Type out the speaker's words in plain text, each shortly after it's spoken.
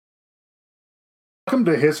Welcome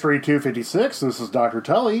to History 256. This is Dr.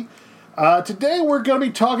 Tully. Today we're going to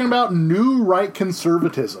be talking about new right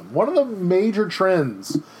conservatism. One of the major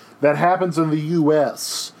trends that happens in the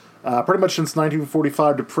U.S., pretty much since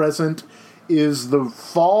 1945 to present, is the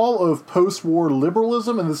fall of post-war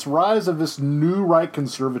liberalism and this rise of this new right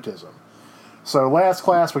conservatism. So last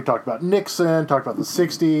class we talked about Nixon, talked about the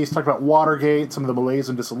 60s, talked about Watergate, some of the malaise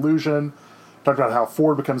and disillusion, talked about how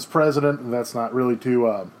Ford becomes president, and that's not really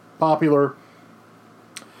too popular.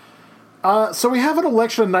 So we have an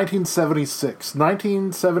election in 1976.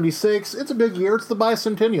 1976, it's a big year. It's the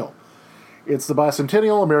bicentennial. It's the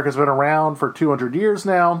bicentennial. America's been around for 200 years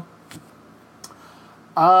now.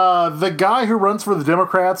 The guy who runs for the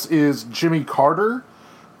Democrats is Jimmy Carter.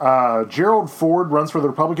 Gerald Ford runs for the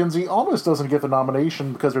Republicans. He almost doesn't get the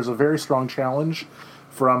nomination because there's a very strong challenge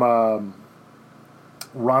from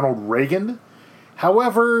Ronald Reagan.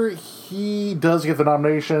 However, he does get the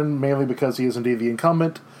nomination mainly because he is indeed the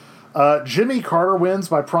incumbent. Jimmy Carter wins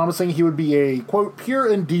by promising he would be a, quote, pure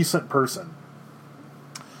and decent person.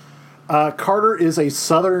 Carter is a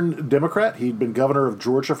Southern Democrat. He'd been governor of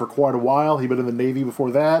Georgia for quite a while. He'd been in the Navy before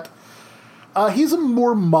that. He's a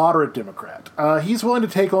more moderate Democrat. He's willing to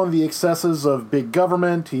take on the excesses of big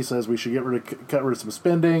government. He says we should cut rid of some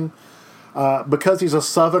spending. Because he's a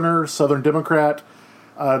Southern Democrat,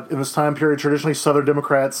 in this time period, traditionally Southern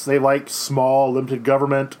Democrats, they like small, limited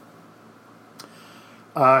government.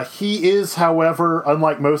 He is, however,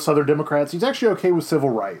 unlike most Southern Democrats, he's actually okay with civil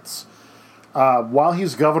rights. While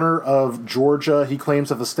he's governor of Georgia, he claims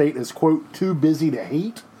that the state is, quote, too busy to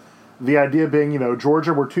hate. The idea being,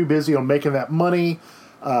 Georgia, we're too busy on making that money,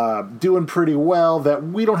 doing pretty well, that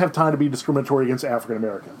we don't have time to be discriminatory against African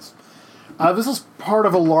Americans. This is part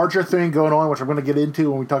of a larger thing going on, which I'm going to get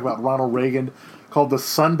into when we talk about Ronald Reagan, called the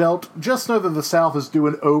Sun Belt. Just know that the South is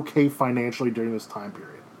doing okay financially during this time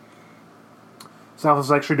period. South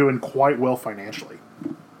is actually doing quite well financially.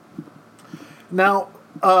 Now,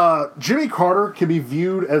 Jimmy Carter can be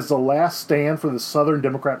viewed as the last stand for the Southern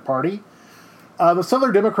Democrat Party. The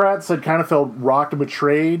Southern Democrats had kind of felt rocked and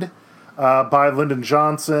betrayed by Lyndon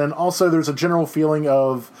Johnson. Also, there's a general feeling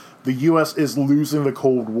of the U.S. is losing the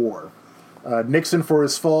Cold War. Nixon, for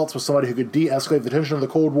his faults, was somebody who could de-escalate the tension of the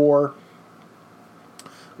Cold War.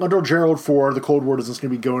 Under Gerald Ford, the Cold War doesn't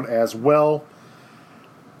seem to be going as well.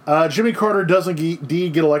 Jimmy Carter doesn't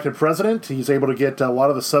get elected president. He's able to get a lot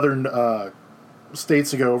of the southern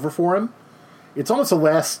states to go over for him. It's almost a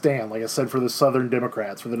last stand, like I said, for the Southern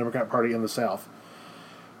Democrats, for the Democrat Party in the South.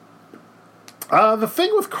 The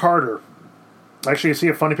thing with Carter, actually, you see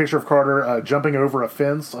a funny picture of Carter jumping over a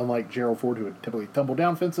fence, unlike Gerald Ford, who would typically tumble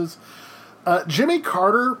down fences. Jimmy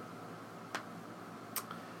Carter,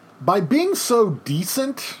 by being so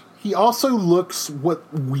decent, he also looks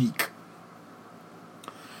weak.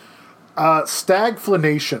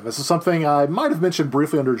 Stagflation. This is something I might have mentioned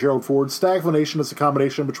briefly under Gerald Ford. Stagflation is a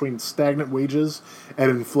combination between stagnant wages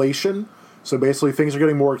and inflation. So basically things are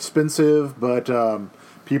getting more expensive, but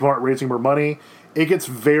people aren't raising more money. It gets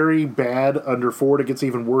very bad under Ford. It gets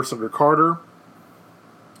even worse under Carter.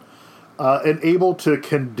 And able to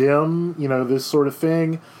condemn, this sort of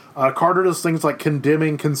thing. Carter does things like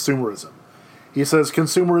condemning consumerism. He says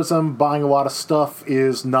consumerism, buying a lot of stuff,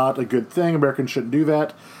 is not a good thing. Americans shouldn't do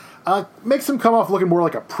that. Makes him come off looking more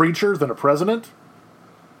like a preacher than a president.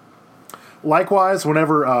 Likewise,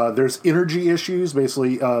 whenever there's energy issues,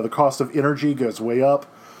 basically the cost of energy goes way up,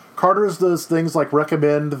 Carter does things like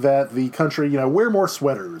recommend that the country, wear more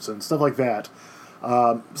sweaters and stuff like that.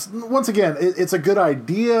 Once again, it's a good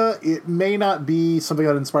idea. It may not be something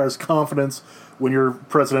that inspires confidence when you're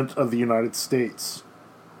president of the United States.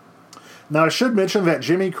 Now, I should mention that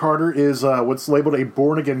Jimmy Carter is what's labeled a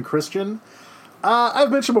born-again Christian. I've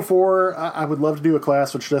mentioned before, I would love to do a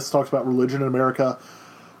class which just talks about religion in America.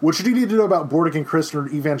 What you do need to know about born-again Christian or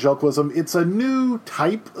evangelicalism, it's a new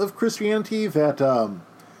type of Christianity that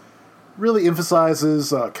really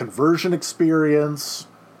emphasizes conversion experience.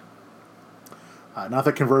 Not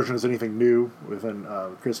that conversion is anything new within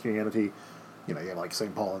Christianity. You have like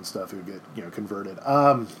St. Paul and stuff who get, converted.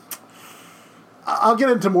 I'll get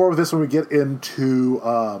into more of this when we get into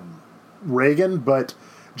Reagan, but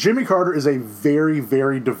Jimmy Carter is a very,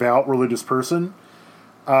 very devout religious person.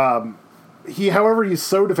 However, he's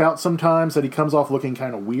so devout sometimes that he comes off looking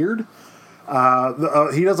kind of weird.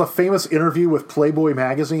 He does a famous interview with Playboy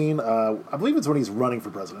magazine. I believe it's when he's running for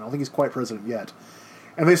president. I don't think he's quite president yet.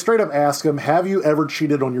 And they straight up ask him, have you ever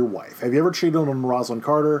cheated on your wife? Have you ever cheated on Rosalind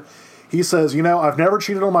Carter? He says, I've never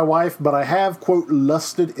cheated on my wife, but I have, quote,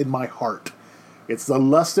 lusted in my heart. It's the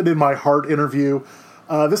lusted in my heart interview.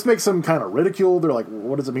 This makes them kind of ridiculed. They're like,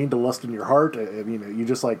 what does it mean to lust in your heart? You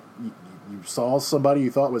just you saw somebody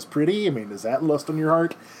you thought was pretty. I mean, is that lust in your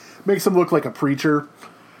heart? Makes him look like a preacher.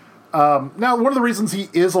 Now, one of the reasons he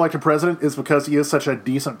is elected president is because he is such a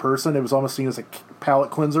decent person. It was almost seen as a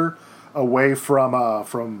palate cleanser away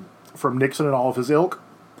from Nixon and all of his ilk.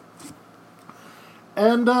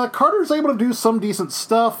 And Carter's able to do some decent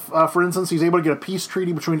stuff. For instance, he's able to get a peace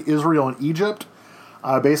treaty between Israel and Egypt,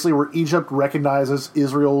 basically where Egypt recognizes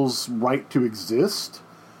Israel's right to exist,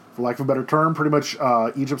 for lack of a better term. Pretty much,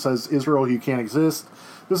 Egypt says, Israel, you can't exist.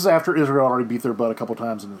 This is after Israel already beat their butt a couple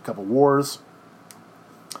times in a couple wars.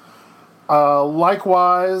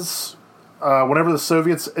 Likewise, whenever the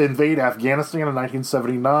Soviets invade Afghanistan in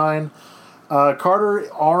 1979, Carter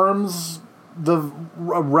arms the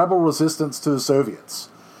rebel resistance to the Soviets.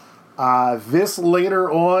 This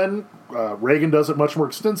later on, Reagan does it much more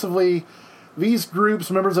extensively. These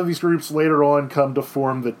groups, members of these groups later on come to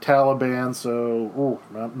form the Taliban, so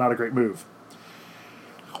not a great move.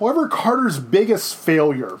 However, Carter's biggest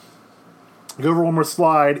failure, go over one more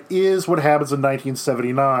slide, is what happens in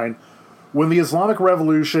 1979 when the Islamic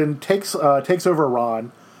Revolution takes over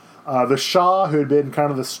Iran. The Shah, who had been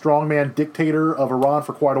kind of the strongman dictator of Iran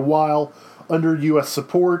for quite a while, under U.S.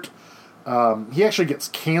 support, he actually gets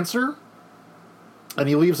cancer, and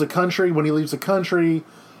he leaves the country. When he leaves the country,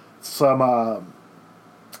 some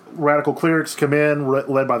radical clerics come in,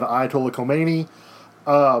 led by the Ayatollah Khomeini.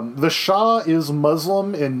 The Shah is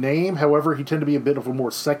Muslim in name, however, he tended to be a bit of a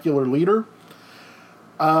more secular leader.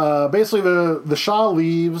 Basically, the Shah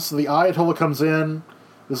leaves, the Ayatollah comes in.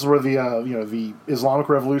 This is where the Islamic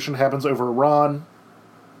Revolution happens over Iran.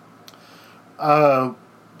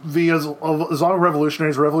 The Islamic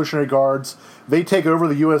Revolutionary Guards, they take over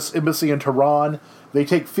the U.S. Embassy in Tehran. They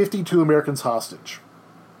take 52 Americans hostage.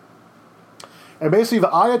 And basically, the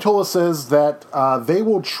Ayatollah says that they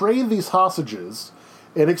will trade these hostages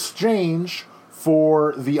in exchange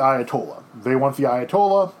for the Ayatollah. They want the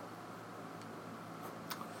Ayatollah.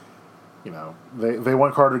 They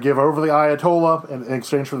want Carter to give over the Ayatollah in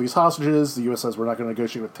exchange for these hostages. The U.S. says we're not going to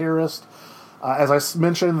negotiate with terrorists. As I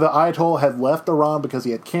mentioned, the Ayatollah had left Iran because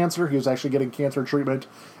he had cancer. He was actually getting cancer treatment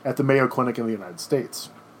at the Mayo Clinic in the United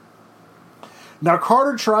States. Now,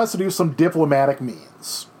 Carter tries to do some diplomatic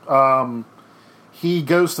means. He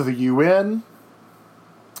goes to the UN.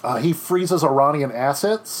 He freezes Iranian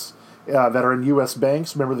assets that are in U.S.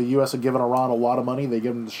 banks. Remember, the U.S. had given Iran a lot of money. They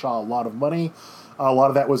given the Shah a lot of money. A lot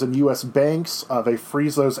of that was in U.S. banks. They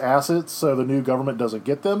freeze those assets so the new government doesn't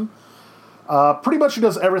get them. Pretty much he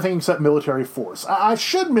does everything except military force. I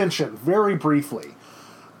should mention, very briefly,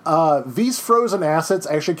 these frozen assets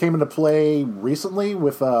actually came into play recently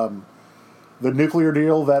with the nuclear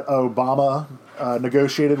deal that Obama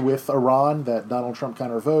negotiated with Iran that Donald Trump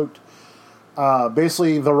kind of revoked.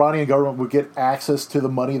 Basically, the Iranian government would get access to the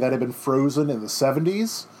money that had been frozen in the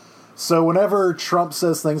 70s. So whenever Trump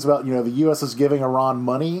says things about, the U.S. is giving Iran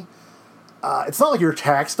money, it's not like your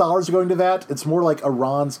tax dollars are going to that. It's more like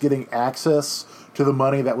Iran's getting access to the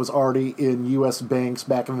money that was already in U.S. banks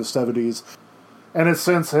back in the 70s, and it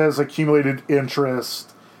since has accumulated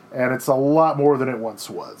interest, and it's a lot more than it once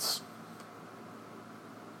was.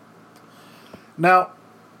 Now,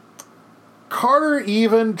 Carter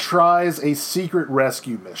even tries a secret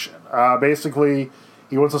rescue mission. Basically,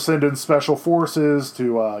 he wants to send in special forces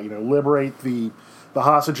to, liberate the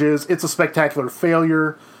hostages. It's a spectacular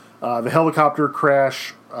failure. The helicopter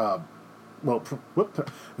crash. The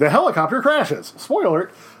helicopter crashes. Spoiler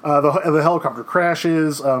alert. The helicopter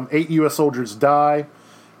crashes. 8 U.S. soldiers die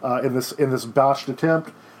in this botched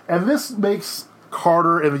attempt, and this makes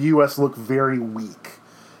Carter and the U.S. look very weak.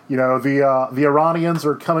 The Iranians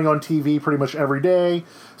are coming on TV pretty much every day,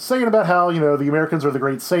 saying about how the Americans are the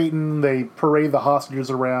great Satan. They parade the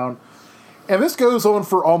hostages around, and this goes on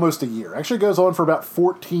for almost a year. Actually, it goes on for about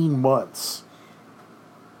 14 months.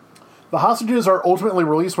 The hostages are ultimately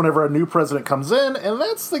released whenever a new president comes in, and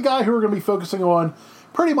that's the guy who we're going to be focusing on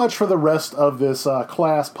pretty much for the rest of this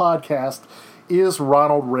class podcast, is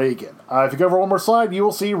Ronald Reagan. If you go over one more slide, you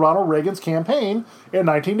will see Ronald Reagan's campaign in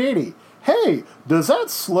 1980. Hey, does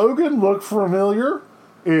that slogan look familiar?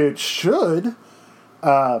 It should.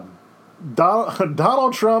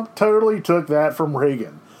 Donald Trump totally took that from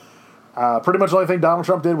Reagan. Pretty much the only thing Donald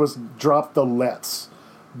Trump did was drop the "let's."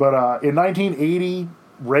 But in 1980,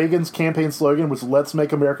 Reagan's campaign slogan was "Let's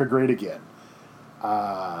make America great again."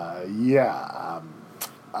 I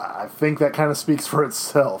think that kind of speaks for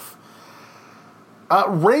itself.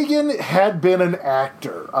 Reagan had been an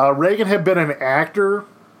actor.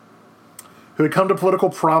 Who had come to political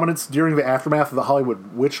prominence during the aftermath of the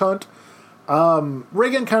Hollywood witch hunt.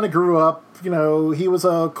 Reagan kind of grew up, he was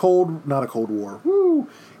not a Cold War.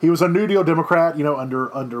 He was a New Deal Democrat,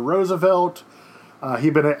 under Roosevelt.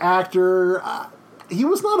 He'd been an actor. He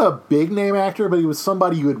was not a big name actor, but he was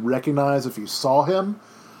somebody you would recognize if you saw him.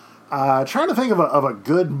 Trying to think of a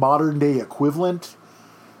good modern day equivalent.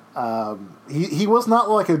 He was not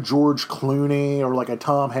like a George Clooney or like a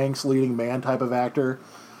Tom Hanks leading man type of actor.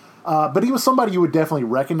 But he was somebody you would definitely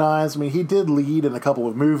recognize. I mean, he did lead in a couple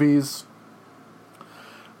of movies.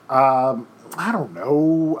 I don't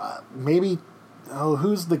know. Maybe... Oh,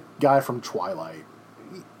 who's the guy from Twilight?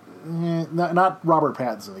 Not Robert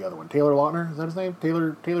Pattinson, the other one. Taylor Lautner? Is that his name?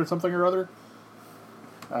 Taylor something or other?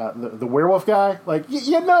 The werewolf guy? Like,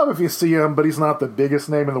 you know if you see him, but he's not the biggest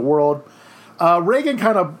name in the world. Reagan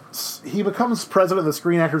he becomes president of the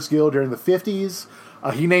Screen Actors Guild during the 50s.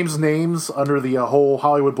 He names names under the whole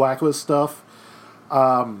Hollywood blacklist stuff.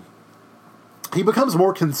 He becomes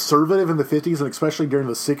more conservative in the 50s and especially during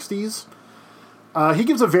the 60s. He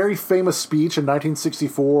gives a very famous speech in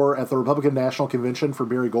 1964 at the Republican National Convention for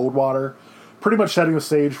Barry Goldwater, pretty much setting the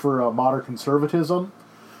stage for modern conservatism.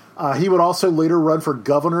 He would also later run for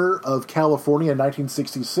governor of California in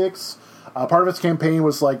 1966. Part of his campaign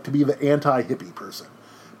was like to be the anti-hippie person.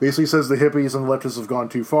 Basically says the hippies and the leftists have gone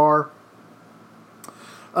too far.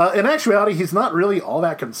 In actuality, he's not really all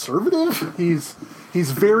that conservative. He's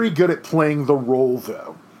very good at playing the role,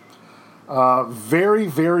 though. Very,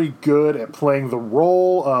 very good at playing the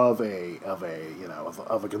role of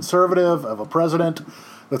a conservative, of a president.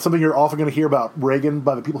 That's something you're often going to hear about Reagan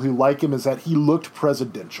by the people who like him, is that he looked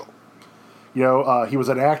presidential. He was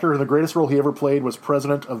an actor, and the greatest role he ever played was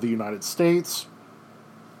President of the United States.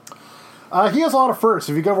 He has a lot of firsts.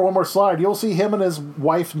 If you go over one more slide, you'll see him and his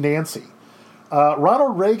wife, Nancy.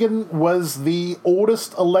 Ronald Reagan was the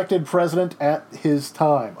oldest elected president at his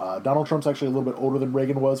time. Donald Trump's actually a little bit older than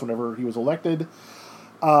Reagan was whenever he was elected.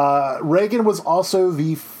 Reagan was also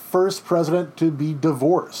the first president to be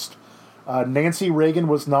divorced. Nancy Reagan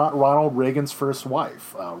was not Ronald Reagan's first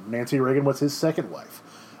wife. Nancy Reagan was his second wife.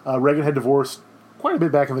 Reagan had divorced quite a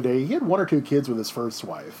bit back in the day. He had 1 or 2 kids with his first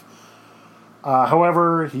wife.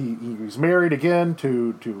 However, he was married again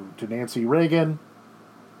to Nancy Reagan.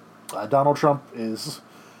 Donald Trump has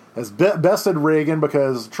bested Reagan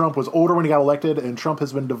because Trump was older when he got elected, and Trump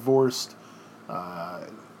has been divorced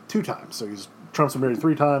 2 times. So Trump's been married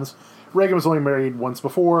 3 times. Reagan was only married once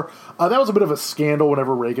before. That was a bit of a scandal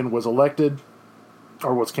whenever Reagan was elected,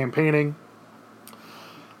 or was campaigning.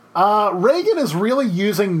 Reagan is really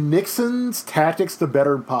using Nixon's tactics to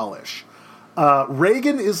better polish.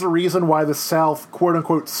 Reagan is the reason why the South,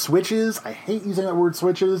 quote-unquote, switches. I hate using that word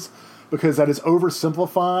switches, because that is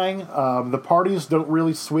oversimplifying. The parties don't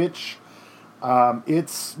really switch.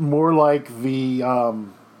 It's more like the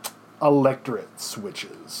electorate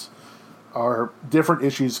switches. Are different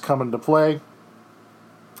issues come into play.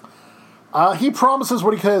 He promises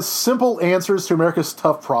what he calls simple answers to America's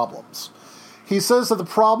tough problems. He says that the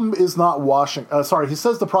problem is not he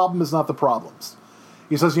says the problem is not the problems.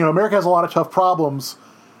 He says, America has a lot of tough problems.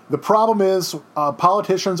 The problem is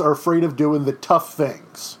politicians are afraid of doing the tough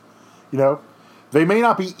things. They may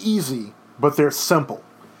not be easy, but they're simple.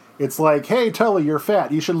 It's like, hey, Tully, you're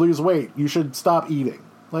fat. You should lose weight. You should stop eating.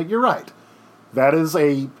 Like, you're right. That is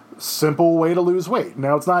a simple way to lose weight.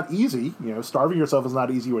 Now, it's not easy. Starving yourself is not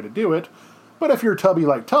an easy way to do it. But if you're tubby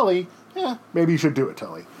like Tully, maybe you should do it,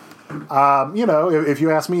 Tully. If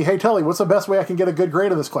you ask me, hey, Tully, what's the best way I can get a good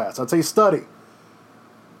grade in this class? I'd say study.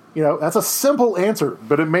 That's a simple answer,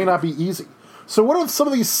 but it may not be easy. So what are some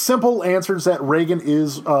of these simple answers that Reagan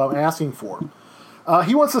is asking for?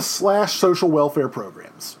 He wants to slash social welfare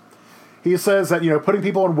programs. He says that, putting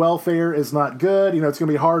people on welfare is not good. It's going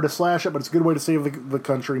to be hard to slash it, but it's a good way to save the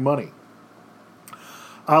country money.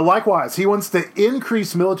 Likewise, he wants to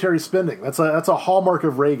increase military spending. That's a hallmark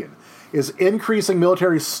of Reagan, is increasing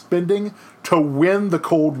military spending to win the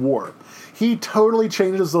Cold War. He totally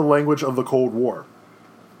changes the language of the Cold War.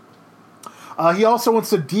 He also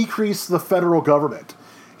wants to decrease the federal government.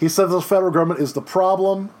 He says the federal government is the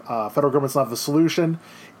problem. Federal government's not the solution.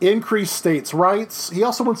 Increase states' rights. He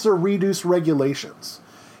also wants to reduce regulations.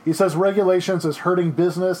 He says regulations is hurting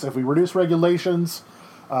business. If we reduce regulations,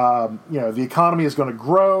 the economy is going to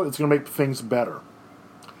grow. It's going to make things better.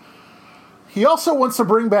 He also wants to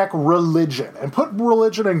bring back religion, and put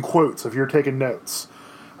religion in quotes if you're taking notes.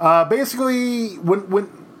 Basically,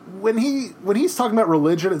 when he's talking about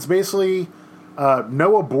religion, it's basically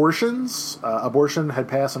no abortions. Abortion had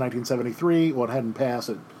passed in 1973. Well, it hadn't passed.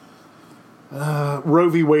 Roe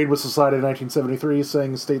v. Wade was decided in 1973,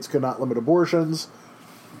 saying states could not limit abortions.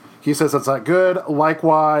 He says that's not good.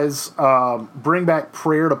 Likewise, bring back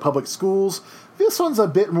prayer to public schools. This one's a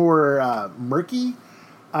bit more murky.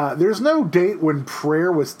 There's no date when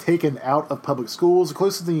prayer was taken out of public schools. The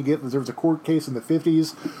closest thing you get is there was a court case in the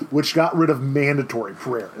 50s which got rid of mandatory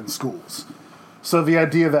prayer in schools. So the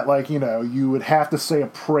idea that, like, you know, you would have to say a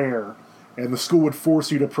prayer and the school would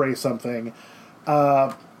force you to pray something,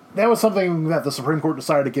 that was something that the Supreme Court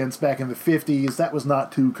decided against back in the 50s. That was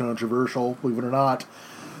not too controversial, believe it or not.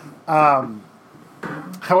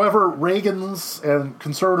 However, Reagan's and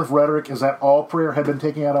conservative rhetoric is that all prayer had been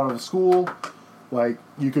taken out of school. Like,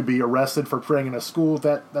 you could be arrested for praying in a school.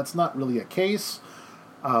 That's not really a case.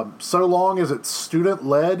 So long as it's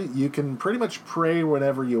student-led, you can pretty much pray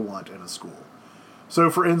whenever you want in a school. So,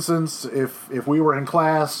 for instance, if we were in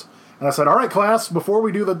class, and I said, all right, class, before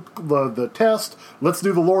we do the test, let's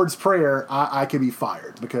do the Lord's Prayer, I could be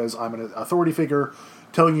fired because I'm an authority figure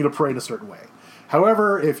telling you to pray in a certain way.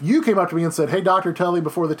 However, if you came up to me and said, hey, Dr. Tully,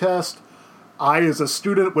 before the test, I, as a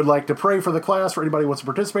student, would like to pray for the class, for anybody who wants to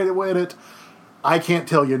participate in it, I can't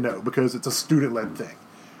tell you no, because it's a student-led thing.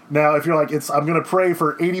 Now, if you're like, I'm going to pray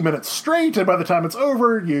for 80 minutes straight, and by the time it's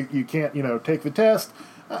over, you can't, take the test,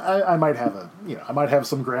 I might have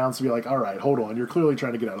some grounds to be like, all right, hold on, you're clearly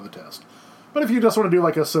trying to get out of the test. But if you just want to do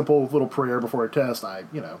like a simple little prayer before a test,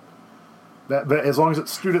 that as long as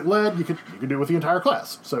it's student-led, you can do it with the entire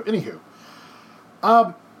class. So, anywho.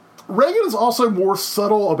 Reagan is also more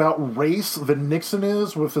subtle about race than Nixon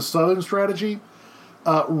is with the Southern strategy.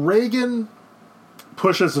 Reagan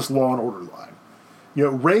pushes this law and order line.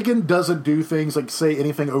 Reagan doesn't do things like say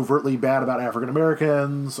anything overtly bad about African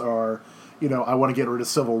Americans or, I want to get rid of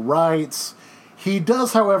civil rights. He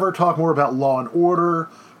does, however, talk more about law and order,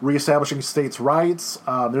 reestablishing states' rights.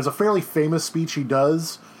 There's a fairly famous speech he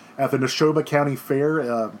does at the Neshoba County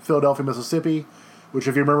Fair, Philadelphia, Mississippi, which,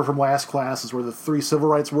 if you remember from last class, is where the 3 civil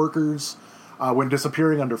rights workers went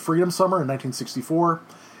disappearing under Freedom Summer in 1964.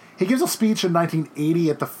 He gives a speech in 1980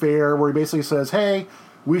 at the fair where he basically says, hey,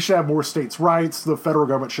 we should have more states' rights, the federal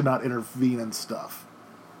government should not intervene in stuff.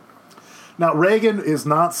 Now, Reagan is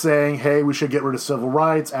not saying, hey, we should get rid of civil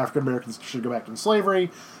rights, African Americans should go back to slavery,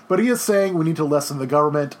 but he is saying we need to lessen the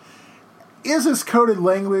government. Is this coded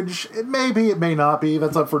language? It may be, it may not be.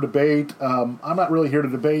 That's up for debate. I'm not really here to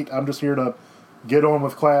debate. I'm just here to get on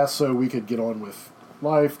with class so we could get on with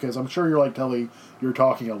life, because I'm sure you're like Tully, you're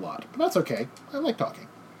talking a lot. But that's okay. I like talking.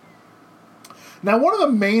 Now, one of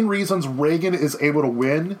the main reasons Reagan is able to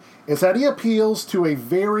win is that he appeals to a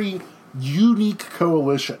very unique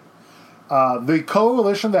coalition. The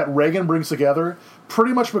coalition that Reagan brings together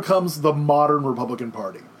pretty much becomes the modern Republican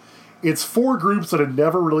Party. It's 4 groups that had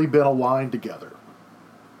never really been aligned together.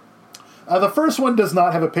 The first one does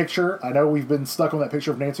not have a picture. I know we've been stuck on that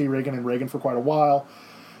picture of Nancy Reagan and Reagan for quite a while.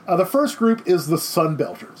 The first group is the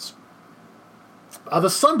Sunbelters. The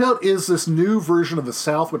Sunbelt is this new version of the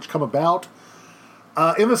South which come about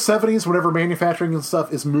in the 70s, whenever manufacturing and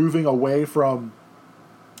stuff is moving away from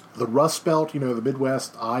the Rust Belt, the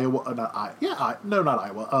Midwest, Iowa, not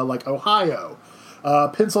Iowa, like Ohio,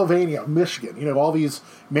 Pennsylvania, Michigan, all these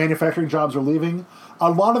manufacturing jobs are leaving. A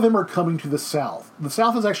lot of them are coming to the South. The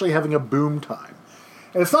South is actually having a boom time.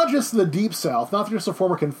 And it's not just the Deep South, not just the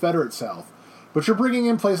former Confederate South, but you're bringing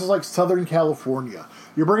in places like Southern California.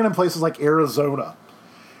 You're bringing in places like Arizona.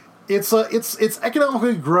 It's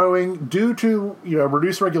economically growing due to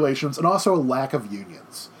reduced regulations and also a lack of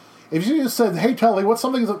unions. If you just said, hey, Tully, what's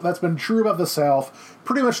something that's been true about the South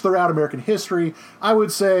pretty much throughout American history, I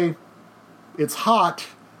would say it's hot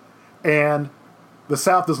and the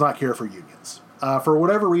South does not care for unions. For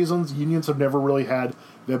whatever reasons, unions have never really had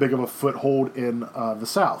that big of a foothold in the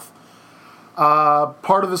South.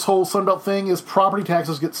 Part of this whole Sunbelt thing is property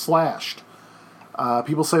taxes get slashed.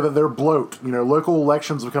 People say that they're bloat. Local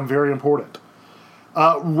elections become very important.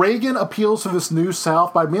 Reagan appeals to this new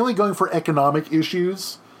South by mainly going for economic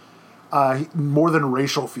issues more than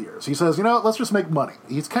racial fears. He says, let's just make money.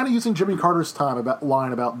 He's kind of using Jimmy Carter's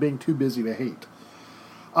line about being too busy to hate.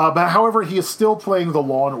 But however, he is still playing the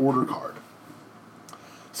law and order card.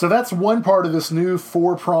 So that's one part of this new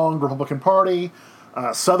 4-pronged Republican Party.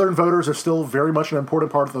 Southern voters are still very much an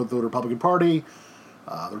important part of the Republican Party.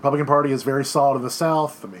 The Republican Party is very solid in the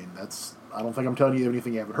South. I don't think I'm telling you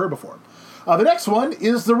anything you haven't heard before. The next one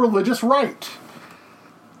is the religious right.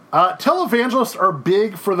 Televangelists are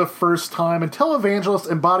big for the first time, and televangelists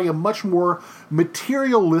embody a much more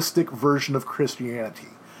materialistic version of Christianity.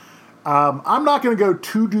 I'm not going to go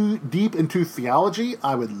too deep into theology.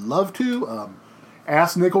 I would love to.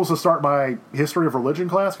 Ask Nichols to start my history of religion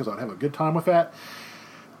class, because I'd have a good time with that.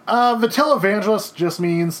 The televangelist just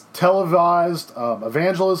means televised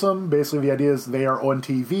evangelism. Basically, the idea is they are on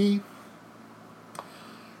TV.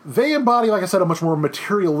 They embody, like I said, a much more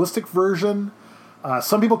materialistic version.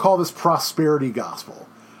 Some people call this prosperity gospel.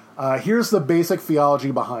 Here's the basic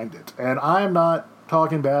theology behind it. And I'm not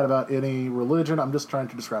talking bad about any religion. I'm just trying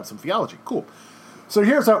to describe some theology. Cool. So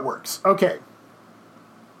here's how it works. Okay.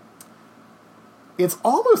 It's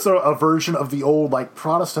almost a version of the old, like,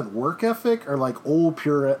 Protestant work ethic, or, like, old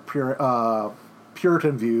Puritan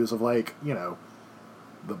views of, like, you know,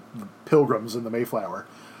 the Pilgrims in the Mayflower.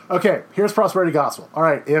 Okay, here's prosperity gospel. All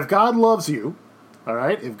right, if God loves you,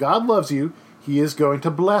 he is going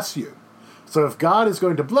to bless you. So if God is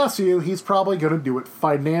going to bless you, he's probably going to do it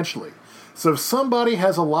financially. So if somebody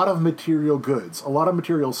has a lot of material goods, a lot of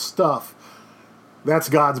material stuff, that's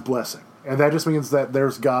God's blessing. And that just means that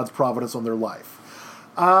there's God's providence on their life.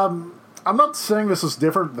 I'm not saying this is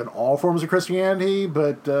different than all forms of Christianity,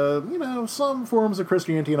 but, you know, some forms of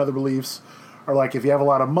Christianity and other beliefs are like, if you have a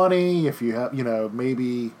lot of money, if you have, you know,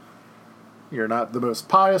 maybe you're not the most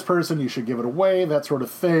pious person, you should give it away, that sort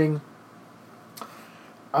of thing.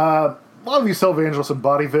 A lot of these televangelists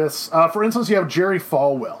embody this. For instance, you have Jerry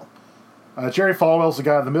Falwell. Jerry Falwell's the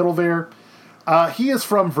guy in the middle there. He is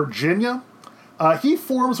from Virginia. He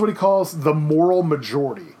forms what he calls the moral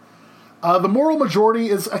majority. The moral majority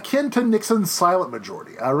is akin to Nixon's silent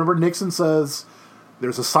majority. Remember, Nixon says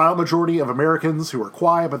there's a silent majority of Americans who are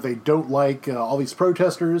quiet, but they don't like all these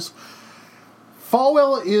protesters.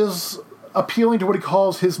 Falwell is appealing to what he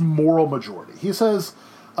calls his moral majority. He says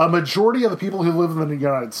a majority of the people who live in the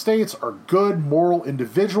United States are good, moral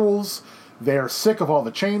individuals. They are sick of all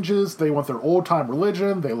the changes. They want their old-time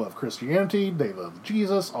religion. They love Christianity. They love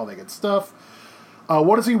Jesus, all that good stuff.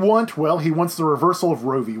 What does he want? Well, he wants the reversal of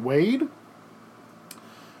Roe v. Wade,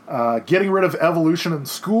 getting rid of evolution in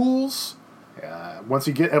schools. Once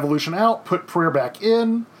you get evolution out, put prayer back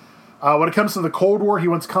in. When it comes to the Cold War, he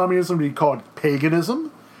wants communism to be called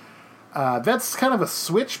paganism. That's kind of a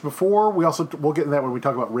switch before. We'll get into that when we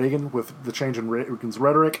talk about Reagan, with the change in Reagan's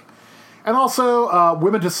rhetoric. And also,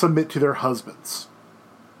 women to submit to their husbands.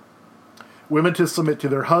 Women to submit to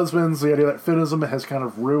their husbands. The idea that feminism has kind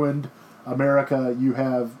of ruined America. You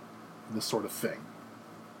have this sort of thing.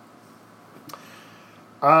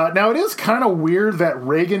 Now, it is kind of weird that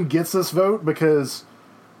Reagan gets this vote, because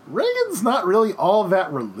Reagan's not really all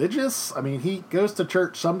that religious. I mean, he goes to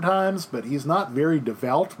church sometimes, but he's not very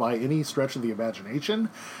devout by any stretch of the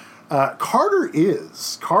imagination. Carter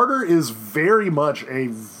is. Carter is very much a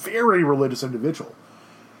very religious individual.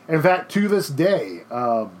 In fact, to this day,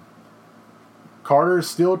 Carter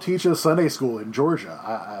still teaches Sunday school in Georgia.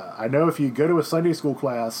 I know if you go to a Sunday school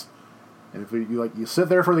class, and if you sit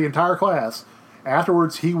there for the entire class,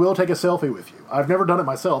 afterwards he will take a selfie with you. I've never done it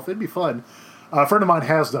myself. It'd be fun. A friend of mine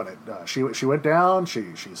has done it. She went down,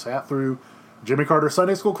 she sat through Jimmy Carter's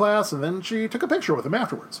Sunday school class, and then she took a picture with him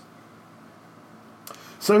afterwards.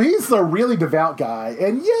 So he's the really devout guy,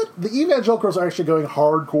 and yet the evangelicals are actually going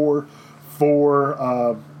hardcore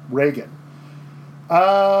for Reagan.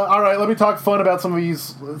 All right, let me talk fun about some of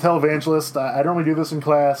these televangelists. I normally do this in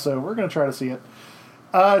class, so we're going to try to see it.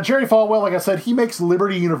 Jerry Falwell, like I said, he makes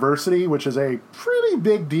Liberty University, which is a pretty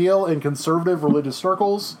big deal in conservative religious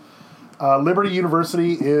circles. Liberty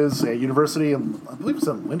University is a university, I believe it's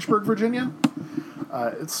in Lynchburg, Virginia.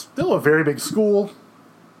 It's still a very big school.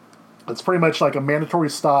 It's pretty much like a mandatory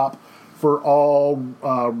stop for all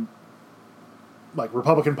like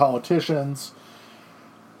Republican politicians.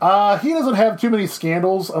 He doesn't have too many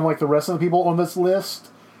scandals, unlike the rest of the people on this list.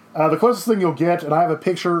 The closest thing you'll get, and I have a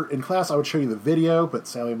picture in class, I would show you the video, but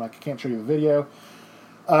sadly I can't show you the video.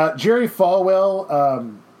 Jerry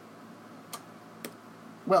Falwell,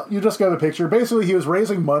 well, you just got the picture. Basically, he was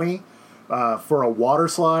raising money for a water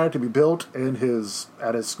slide to be built at his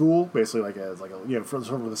school, basically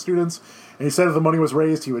for the students. And he said if the money was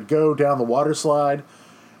raised, he would go down the water slide.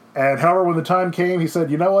 And however, when the time came, he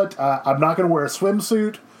said, you know what, I'm not going to wear a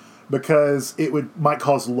swimsuit because it might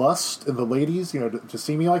cause lust in the ladies, to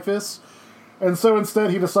see me like this. And so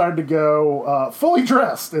instead, he decided to go fully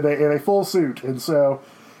dressed in a full suit. And so,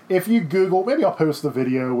 if you Google, maybe I'll post the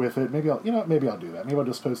video with it. Maybe I'll do that. Maybe I'll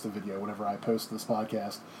just post the video whenever I post this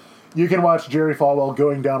podcast. You can watch Jerry Falwell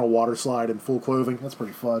going down a water slide in full clothing. That's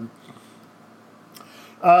pretty fun.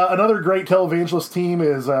 Another great televangelist team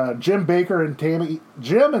is Jim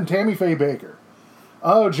and Tammy Faye Baker.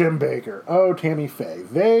 Oh, Jim Baker. Oh, Tammy Faye.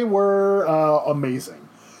 They were amazing.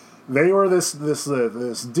 They were this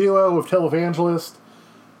duo of televangelists.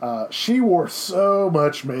 She wore so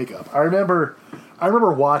much makeup. I remember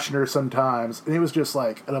watching her sometimes, and it was just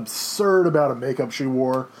like an absurd amount of makeup she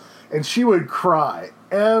wore, and she would cry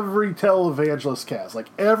every televangelist cast, like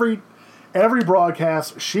every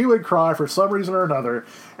broadcast. She would cry for some reason or another,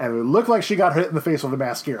 and it would look like she got hit in the face with a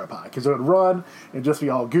mascara pie because it would run and just be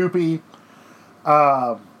all goopy.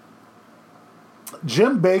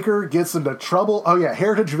 Jim Baker gets into trouble. Oh yeah,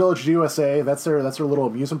 Heritage Village USA. That's their little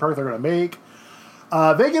amusement park they're going to make.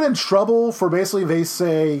 They get in trouble for basically they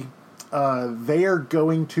say they are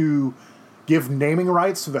going to give naming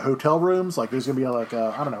rights to the hotel rooms. Like there's going to be like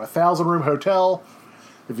a 1,000-room hotel.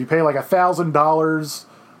 If you pay like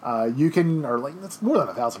 $1,000, you can, or like it's more than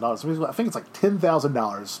 $1,000. I think it's like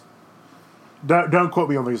 $10,000. Don't quote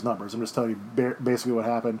me on these numbers. I'm just telling you basically what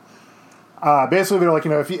happened. Basically, they're like,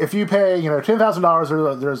 if you pay,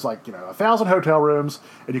 $10,000, there's like, 1,000 hotel rooms,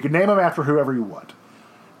 and you can name them after whoever you want.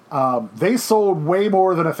 They sold way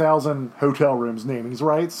more than 1,000 hotel rooms namings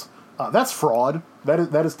rights. That's fraud.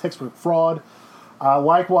 That is textbook fraud.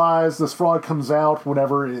 Likewise, this fraud comes out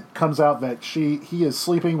whenever it comes out that he is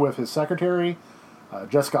sleeping with his secretary,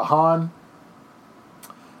 Jessica Hahn.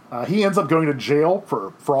 He ends up going to jail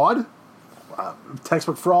for fraud,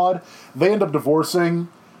 textbook fraud. They end up divorcing.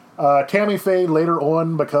 Tammy Faye later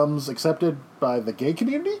on becomes accepted by the gay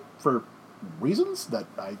community for reasons that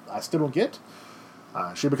I still don't get.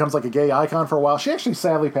 She becomes like a gay icon for a while. She actually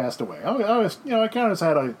sadly passed away. I kind of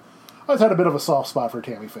had a bit of a soft spot for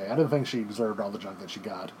Tammy Faye. I didn't think she deserved all the junk that she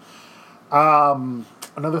got.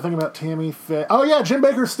 Another thing about Tammy Faye. Oh yeah, Jim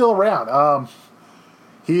Baker's still around.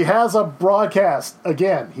 He has a broadcast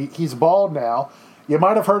again. He's bald now. You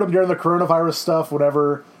might have heard him during the coronavirus stuff.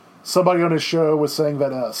 Whenever somebody on his show was saying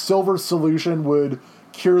that a silver solution would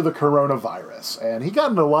cure the coronavirus, and he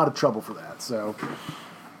got into a lot of trouble for that. So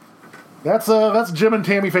that's Jim and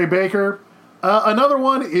Tammy Faye Baker. Another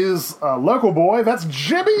one is a local boy. That's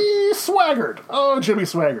Jimmy Swaggart. Oh, Jimmy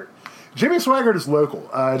Swaggart. Jimmy Swaggart is local.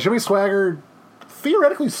 Jimmy Swaggart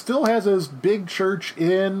theoretically still has his big church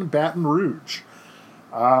in Baton Rouge.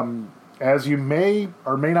 As you may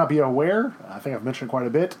or may not be aware, I think I've mentioned quite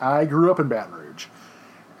a bit, I grew up in Baton Rouge.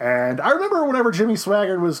 And I remember whenever Jimmy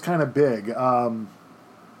Swaggart was kind of big. Swaggart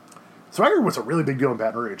was a really big deal in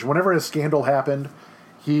Baton Rouge. Whenever his scandal happened,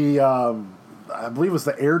 he... I believe it was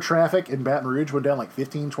the air traffic in Baton Rouge went down like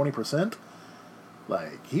 15-20%.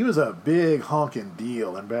 Like, he was a big honking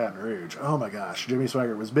deal in Baton Rouge. Oh my gosh, Jimmy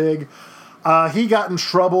Swaggart was big. He got in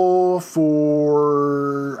trouble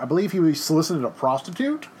for, I believe he solicited a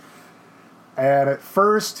prostitute. And at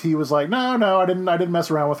first he was like, no, I didn't mess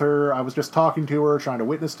around with her. I was just talking to her, trying to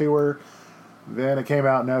witness to her. Then it came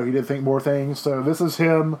out, no, he did think more things. So this is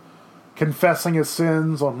him confessing his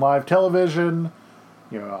sins on live television.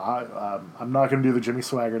 I'm not going to do the Jimmy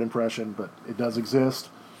Swaggart impression, but it does exist.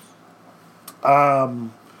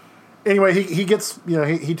 Anyway, he gets,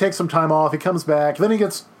 he takes some time off. He comes back. Then he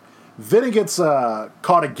gets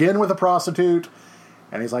caught again with a prostitute.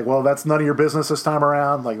 And he's like, well, that's none of your business this time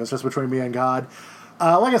around. Like, that's just between me and God.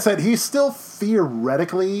 Like I said, he still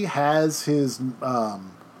theoretically has his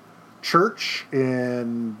church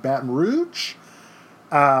in Baton Rouge.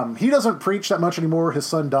 He doesn't preach that much anymore. His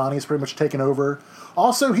son Donnie's pretty much taken over.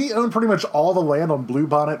 Also, he owned pretty much all the land on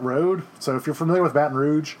Bluebonnet Road. So if you're familiar with Baton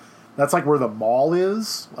Rouge, that's like where the mall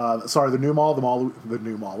is. The new mall.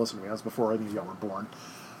 Listen to me, that was before any of y'all were born.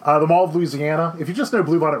 The Mall of Louisiana. If you just know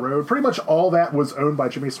Bluebonnet Road, pretty much all that was owned by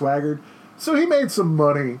Jimmy Swaggart. So he made some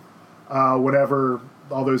money whenever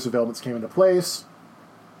all those developments came into place.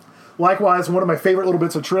 Likewise, one of my favorite little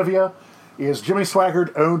bits of trivia is Jimmy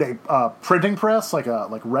Swaggart owned a printing press,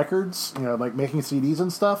 like records, like making CDs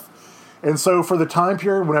and stuff. And so for the time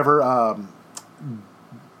period, whenever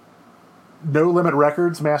No Limit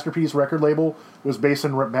Records, Masterpiece record label, was based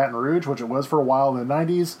in Baton Rouge, which it was for a while in the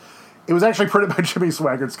 90s, it was actually printed by Jimmy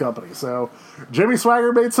Swaggart's company. So Jimmy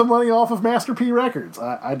Swaggart made some money off of Masterpiece Records.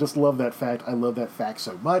 I just love that fact. I love that fact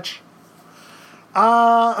so much.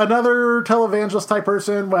 Another televangelist type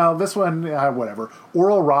person, well, this one, whatever.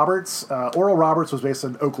 Oral Roberts. Oral Roberts was based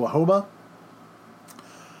in Oklahoma.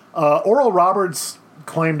 Oral Roberts'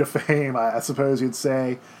 claim to fame, I suppose you'd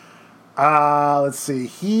say. Let's see.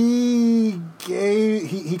 He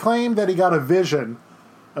claimed that he got a vision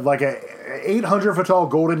of like a 800-foot tall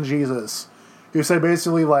golden Jesus, who said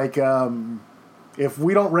basically like, if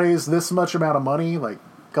we don't raise this much amount of money, like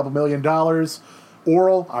a couple $1 million,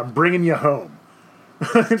 Oral, I'm bringing you home.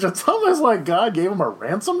 It's almost like God gave him a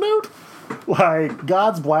ransom note. Like,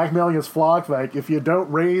 God's blackmailing his flock. Like, if you don't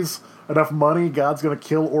raise enough money, God's going to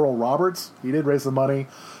kill Oral Roberts. He did raise the money.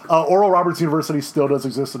 Oral Roberts University still does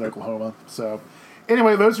exist in Oklahoma. So,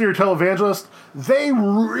 anyway, those are your televangelists.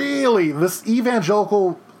 This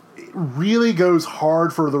evangelical really goes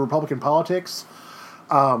hard for the Republican politics.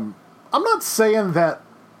 I'm not saying that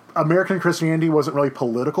American Christianity wasn't really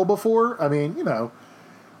political before. I mean,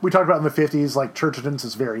 we talked about in the 50s, like, church attendance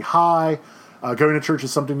is very high. Going to church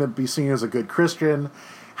is something to be seen as a good Christian.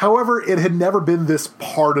 However, it had never been this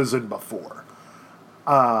partisan before.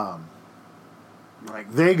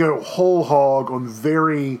 Like, they go whole hog on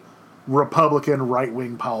very Republican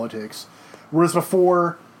right-wing politics, whereas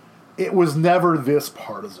before, it was never this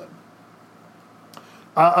partisan.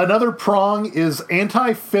 Another prong is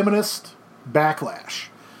anti-feminist backlash.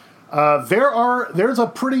 There's a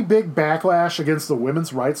pretty big backlash against the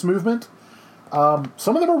women's rights movement.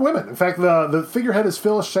 Some of them are women. In fact, the figurehead is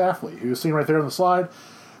Phyllis Schlafly, who's seen right there on the slide.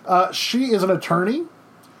 She is an attorney,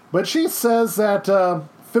 but she says that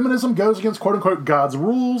feminism goes against quote-unquote God's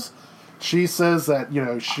rules. She says that,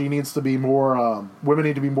 she needs to be more, women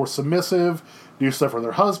need to be more submissive, do stuff for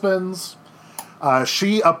their husbands.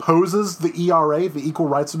 She opposes the ERA, the Equal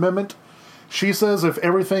Rights Amendment. She says if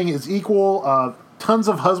everything is equal, tons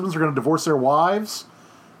of husbands are going to divorce their wives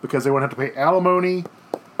because they won't have to pay alimony.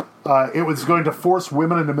 It was going to force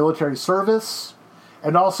women into military service.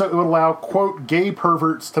 And also it would allow, quote, gay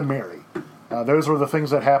perverts to marry. Those are the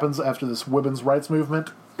things that happens after this women's rights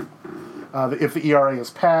movement, if the ERA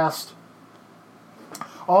is passed.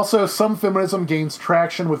 Also, some feminism gains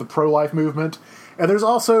traction with the pro-life movement. And there's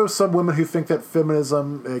also some women who think that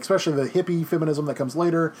feminism, especially the hippie feminism that comes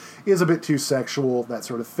later, is a bit too sexual, that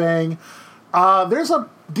sort of thing. There's a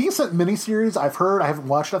decent miniseries I've heard, I haven't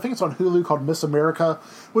watched, I think it's on Hulu, called Miss America,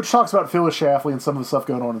 which talks about Phyllis Schlafly and some of the stuff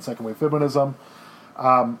going on in second wave feminism.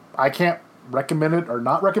 I can't recommend it or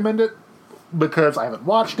not recommend it because I haven't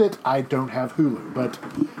watched it. I don't have Hulu, but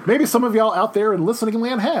maybe some of y'all out there in listening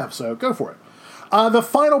land have, so go for it. The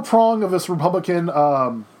final prong of this Republican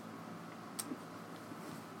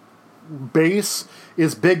base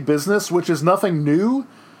is big business, which is nothing new.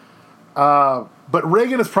 But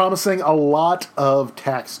Reagan is promising a lot of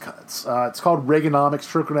tax cuts. It's called Reaganomics,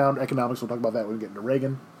 trickle-down economics. We'll talk about that when we get into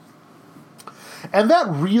Reagan. And that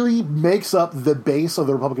really makes up the base of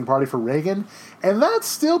the Republican Party for Reagan, and that's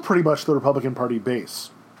still pretty much the Republican Party base.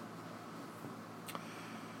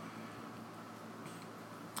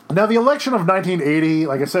 Now, the election of 1980,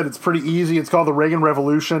 like I said, it's pretty easy. It's called the Reagan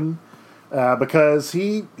Revolution because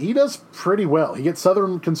he does pretty well. He gets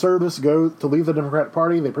Southern conservatives to leave the Democratic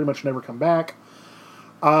Party. They pretty much never come back.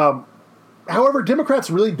 However, Democrats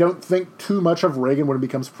really don't think too much of Reagan when he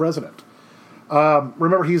becomes president.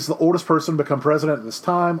 Remember, he's the oldest person to become president at this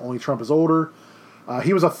time. Only Trump is older.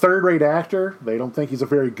 He was a third-rate actor. They don't think he's a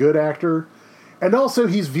very good actor. And also,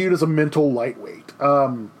 he's viewed as a mental lightweight.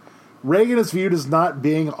 Reagan is viewed as not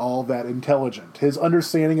being all that intelligent. His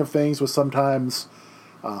understanding of things was sometimes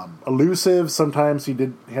elusive. Sometimes he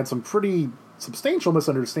had some pretty substantial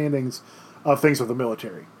misunderstandings of things with the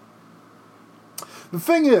military. The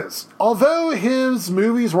thing is, although his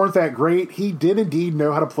movies weren't that great, he did indeed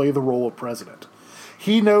know how to play the role of president.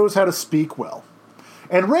 He knows how to speak well.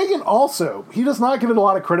 And Reagan also, he does not get a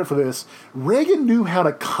lot of credit for this, Reagan knew how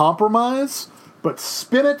to compromise, but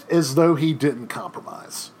spin it as though he didn't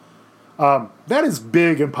compromise. That is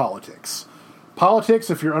big in politics. Politics,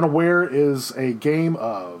 if you're unaware, is a game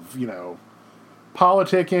of,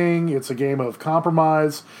 politicking. It's a game of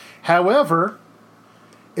compromise. However,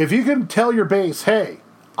 if you can tell your base, hey,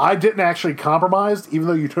 I didn't actually compromise, even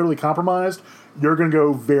though you totally compromised, you're going to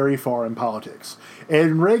go very far in politics.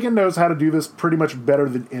 And Reagan knows how to do this pretty much better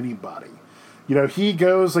than anybody. He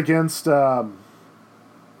goes against, Tip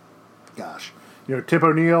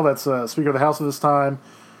O'Neill, that's Speaker of the House at this time.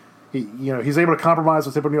 He's able to compromise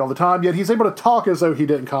with Tip O'Neill all the time, yet he's able to talk as though he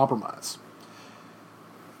didn't compromise.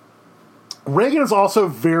 Reagan is also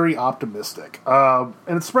very optimistic, and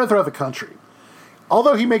it's spread throughout the country.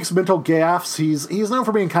 Although he makes mental gaffes, he's known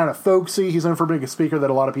for being kind of folksy. He's known for being a speaker that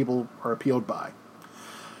a lot of people are appealed by.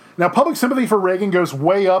 Now, public sympathy for Reagan goes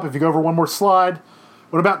way up. If you go over one more slide,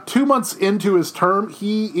 when about 2 months into his term,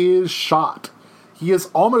 he is shot. He is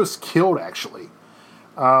almost killed, actually.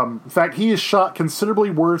 In fact, he is shot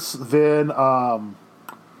considerably worse than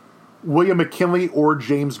William McKinley or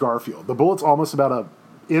James Garfield. The bullet's almost about an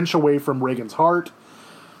inch away from Reagan's heart.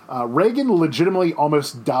 Reagan legitimately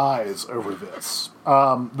almost dies over this.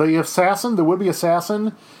 The would-be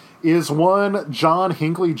assassin, is one John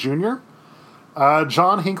Hinckley Jr.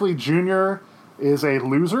 John Hinckley Jr. is a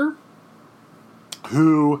loser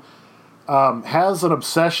who has an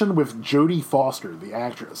obsession with Jodie Foster, the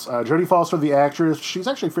actress. Jodie Foster, the actress, she's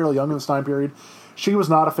actually fairly young in this time period. She was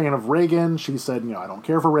not a fan of Reagan. She said, I don't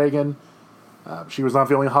care for Reagan. She was not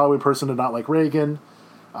the only Hollywood person to not like Reagan.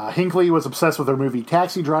 Hinckley was obsessed with her movie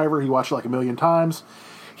Taxi Driver. He watched it like 1 million times.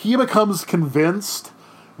 He becomes convinced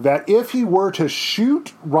that if he were to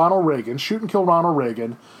shoot and kill Ronald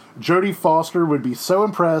Reagan, Jodie Foster would be so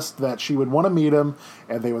impressed that she would want to meet him,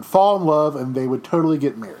 and they would fall in love, and they would totally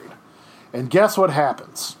get married. And guess what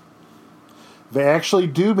happens? They actually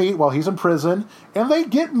do meet while he's in prison, and they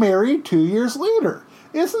get married 2 years later.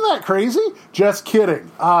 Isn't that crazy? Just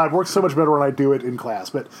kidding. It works so much better when I do it in class.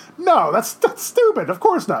 But no, that's stupid. Of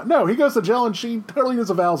course not. No, he goes to jail and she totally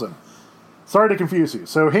disavows him. Sorry to confuse you.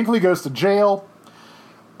 So Hinckley goes to jail.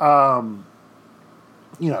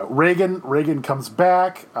 Reagan comes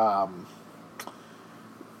back.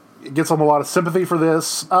 Gets him a lot of sympathy for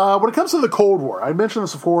this. When it comes to the Cold War, I mentioned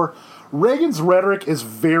this before, Reagan's rhetoric is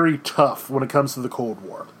very tough when it comes to the Cold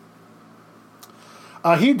War.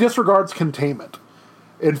 He disregards containment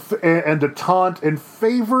and detente in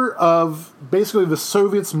favor of basically the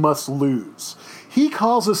Soviets must lose. He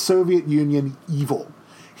calls the Soviet Union evil.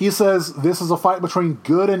 He says this is a fight between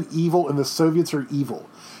good and evil, and the Soviets are evil.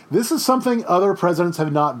 This is something other presidents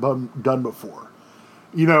have not done before.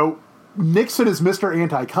 Nixon is Mr.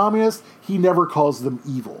 Anti-Communist. He never calls them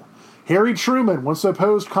evil. Harry Truman wants to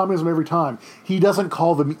oppose communism every time. He doesn't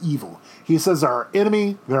call them evil. He says they're our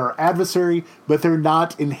enemy, they're our adversary, but they're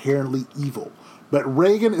not inherently evil. But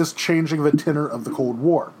Reagan is changing the tenor of the Cold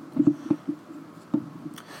War.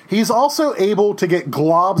 He's also able to get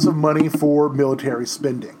globs of money for military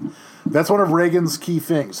spending. That's one of Reagan's key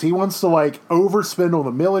things. He wants to overspend on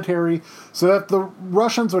the military so that the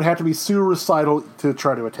Russians would have to be suicidal to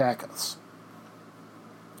try to attack us.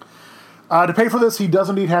 To pay for this, he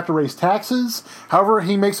doesn't indeed have to raise taxes. However,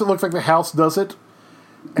 he makes it look like the House does it.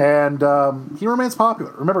 And he remains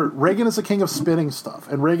popular. Remember, Reagan is the king of spinning stuff,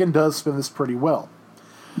 and Reagan does spin this pretty well.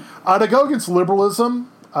 To go against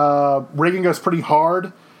liberalism, Reagan goes pretty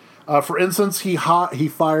hard. For instance, he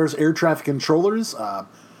fires air traffic controllers.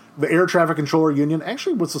 The Air Traffic Controller Union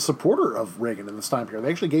actually was a supporter of Reagan in this time period.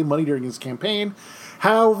 They actually gave money during his campaign.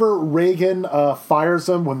 However, Reagan fires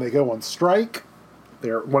them when they go on strike.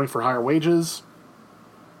 They're wanting for higher wages.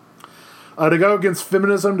 To go against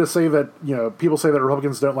feminism, to say that, people say that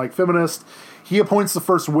Republicans don't like feminists, he appoints the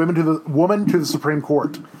first woman to the Supreme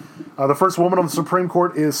Court. The first woman on the Supreme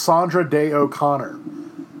Court is Sandra Day O'Connor.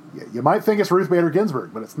 You might think it's Ruth Bader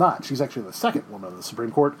Ginsburg, but it's not. She's actually the second woman on the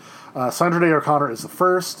Supreme Court. Sandra Day O'Connor is the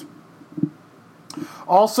first.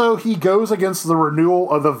 Also, he goes against the renewal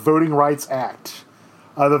of the Voting Rights Act.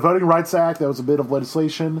 The Voting Rights Act, that was a bit of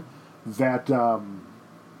legislation that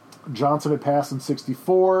Johnson had passed in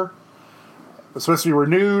 1964. It's supposed to be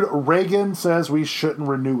renewed. Reagan says we shouldn't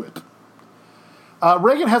renew it.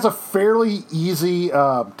 Reagan has a fairly easy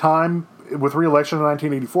time with re-election in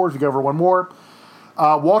 1984, if you go over one more.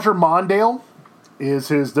 Walter Mondale is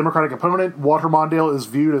his Democratic opponent. Walter Mondale is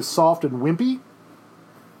viewed as soft and wimpy.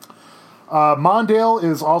 Mondale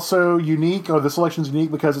is also unique, this election is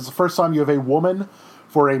unique because it's the first time you have a woman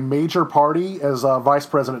for a major party as a vice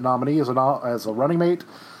president nominee, as a running mate.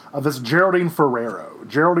 This is Geraldine Ferrero.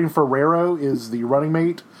 Geraldine Ferrero is the running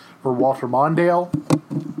mate for Walter Mondale.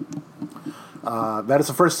 That is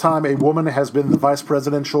the first time a woman has been the vice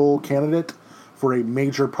presidential candidate for a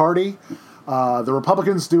major party. The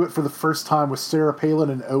Republicans do it for the first time with Sarah Palin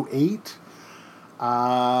in 2008.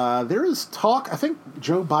 There is talk, I think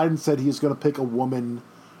Joe Biden said he's going to pick a woman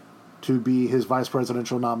to be his vice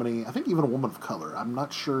presidential nominee. I think even a woman of color. I'm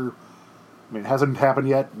not sure. I mean, it hasn't happened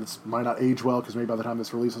yet. This might not age well because maybe by the time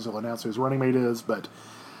this releases, he'll announce who his running mate is. But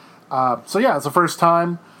it's the first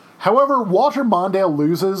time. However, Walter Mondale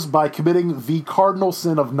loses by committing the cardinal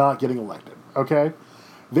sin of not getting elected. Okay?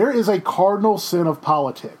 There is a cardinal sin of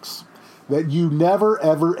politics that you never,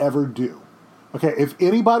 ever, ever do. Okay, if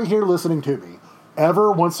anybody here listening to me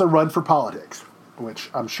ever wants to run for politics, which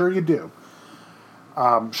I'm sure you do,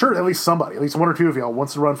 sure at least somebody, at least one or two of y'all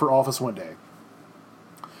wants to run for office one day,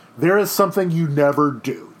 there is something you never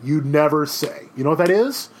do. You never say. You know what that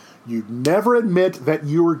is? You never admit that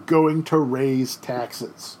you are going to raise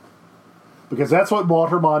taxes. Because that's what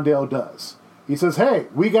Walter Mondale does. He says, hey,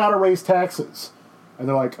 we got to raise taxes. And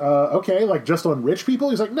they're like, okay, just on rich people?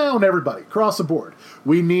 He's like, no, on everybody, across the board.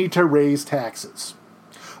 We need to raise taxes.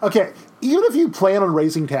 Okay, even if you plan on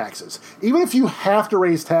raising taxes, even if you have to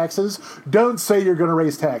raise taxes, don't say you're going to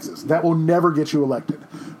raise taxes. That will never get you elected.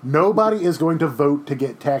 Nobody is going to vote to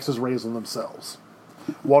get taxes raised on themselves.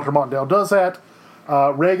 Walter Mondale does that.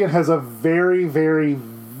 Reagan has a very, very,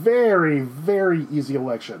 very, very easy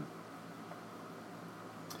election.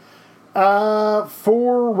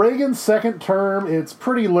 For Reagan's second term, it's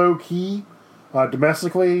pretty low-key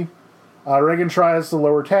domestically. Reagan tries to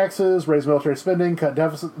lower taxes, raise military spending, cut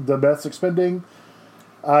domestic spending.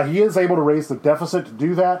 He is able to raise the deficit to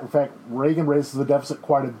do that. In fact, Reagan raises the deficit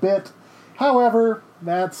quite a bit. However,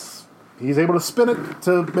 he's able to spin it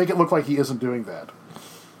to make it look like he isn't doing that.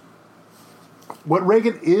 What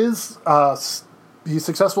Reagan is he's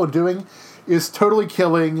successful in doing is totally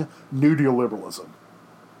killing New Deal liberalism.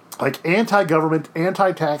 Anti-government,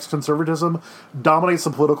 anti-tax conservatism dominates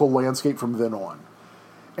the political landscape from then on.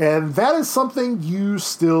 And that is something you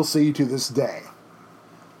still see to this day.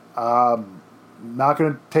 Not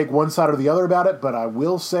going to take one side or the other about it, but I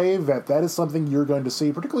will say that that is something you're going to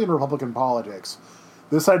see, particularly in Republican politics.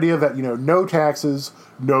 This idea that, no taxes,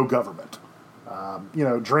 no government.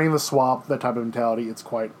 Drain the swamp, that type of mentality, it's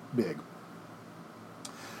quite big.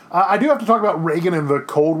 I do have to talk about Reagan and the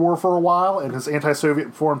Cold War for a while and his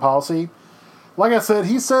anti-Soviet foreign policy. Like I said,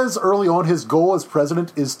 he says early on his goal as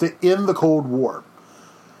president is to end the Cold War.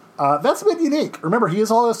 That's a bit unique. Remember, he is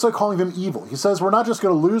also calling them evil. He says we're not just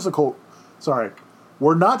going to lose the Cold...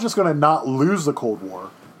 we're not just going to not lose the Cold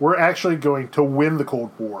War. We're actually going to win the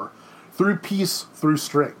Cold War through peace, through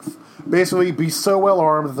strength. Basically, be so well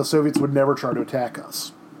armed that the Soviets would never try to attack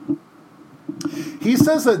us. He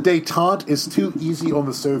says that détente is too easy on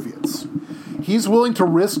the Soviets. He's willing to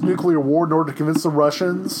risk nuclear war in order to convince the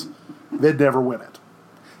Russians they'd never win it.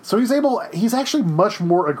 So he's actually much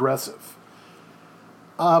more aggressive.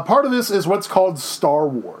 Part of this is what's called Star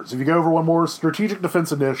Wars. If you go over one more, Strategic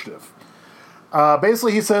Defense Initiative.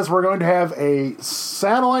 Basically, he says we're going to have a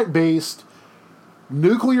satellite-based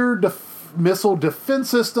nuclear missile defense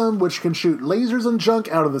system which can shoot lasers and junk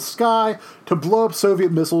out of the sky to blow up Soviet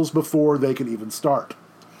missiles before they can even start.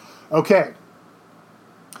 Okay.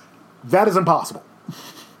 That is impossible.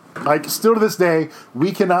 Still to this day,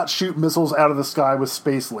 we cannot shoot missiles out of the sky with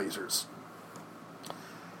space lasers.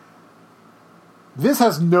 This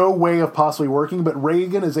has no way of possibly working, but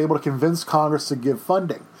Reagan is able to convince Congress to give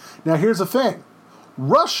funding. Now, here's the thing.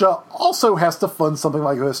 Russia also has to fund something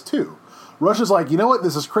like this, too. Russia's like, you know what,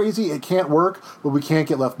 this is crazy, it can't work, but we can't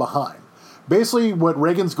get left behind. Basically, what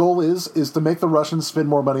Reagan's goal is to make the Russians spend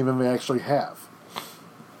more money than they actually have.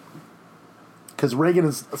 Because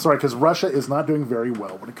Russia is not doing very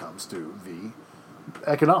well when it comes to the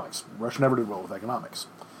economics. Russia never did well with economics.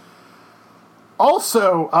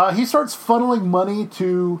 Also, he starts funneling money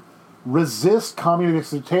to resist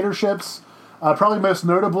communist dictatorships. Probably most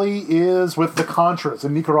notably is with the Contras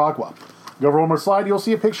in Nicaragua. Go over one more slide, you'll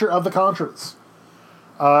see a picture of the Contras.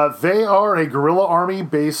 They are a guerrilla army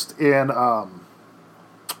based in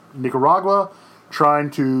Nicaragua, trying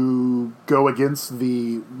to go against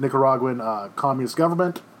the Nicaraguan communist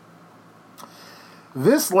government.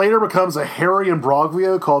 This later becomes a hairy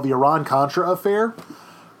imbroglio called the Iran-Contra affair.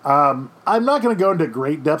 I'm not going to go into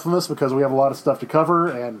great depth on this because we have a lot of stuff to cover,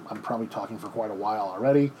 and I'm probably talking for quite a while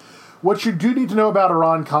already. What you do need to know about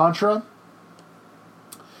Iran-Contra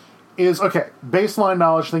is, baseline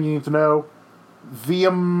knowledge thing you need to know. The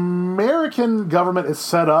American government is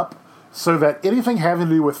set up so that anything having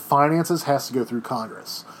to do with finances has to go through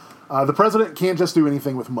Congress. The president can't just do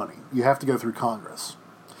anything with money. You have to go through Congress.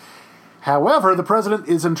 However, the president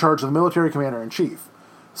is in charge of the military commander-in-chief.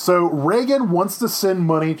 So Reagan wants to send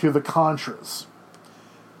money to the Contras.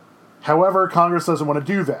 However, Congress doesn't want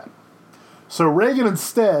to do that. So Reagan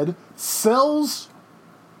instead sells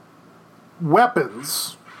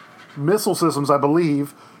weapons, missile systems, I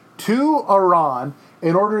believe, to Iran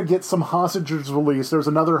in order to get some hostages released. There's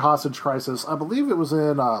another hostage crisis, I believe it was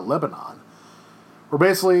in Lebanon, where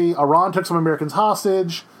basically Iran took some Americans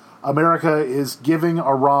hostage. America is giving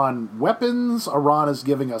Iran weapons. Iran is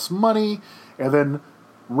giving us money. And then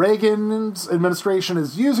Reagan's administration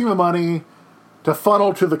is using the money to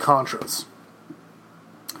funnel to the Contras.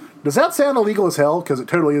 Does that sound illegal as hell? Because it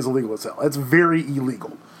totally is illegal as hell. It's very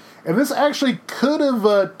illegal. And this actually could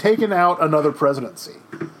have taken out another presidency.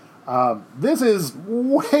 This is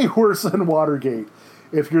way worse than Watergate.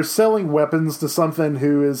 If you're selling weapons to something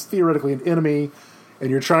who is theoretically an enemy,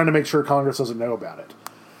 and you're trying to make sure Congress doesn't know about it.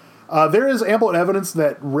 There is ample evidence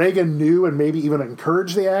that Reagan knew and maybe even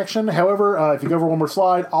encouraged the action. However, if you go over one more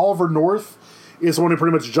slide, Oliver North is the one who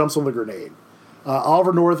pretty much jumps on the grenade.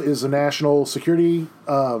 Oliver North is a national security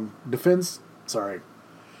National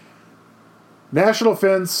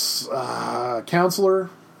Defense counselor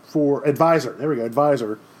for advisor. There we go,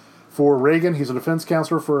 advisor for Reagan. He's a defense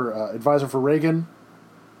counselor for advisor for Reagan.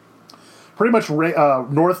 Pretty much,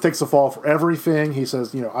 North takes the fall for everything. He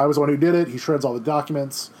says, I was the one who did it. He shreds all the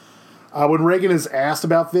documents. When Reagan is asked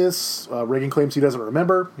about this, Reagan claims he doesn't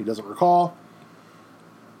remember. He doesn't recall.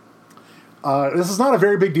 This is not a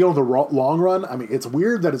very big deal in the long run. I mean, it's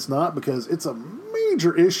weird that it's not because it's a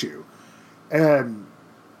major issue. And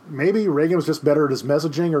maybe Reagan was just better at his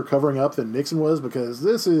messaging or covering up than Nixon was, because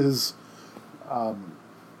this is,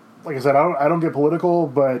 like I said, I don't get political,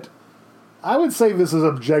 but I would say this is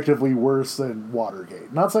objectively worse than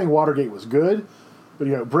Watergate. Not saying Watergate was good,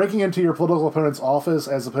 but breaking into your political opponent's office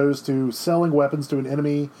as opposed to selling weapons to an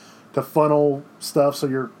enemy to funnel stuff so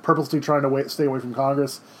you're purposely trying to stay away from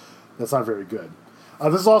Congress, that's not very good.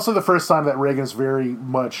 This is also the first time that Reagan is very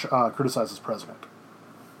much criticized as president.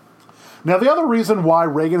 Now, the other reason why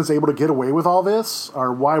Reagan is able to get away with all this,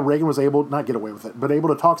 or why Reagan was able, not get away with it, but able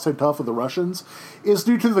to talk so tough with the Russians, is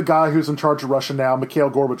due to the guy who's in charge of Russia now,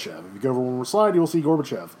 Mikhail Gorbachev. If you go over one more slide, you'll see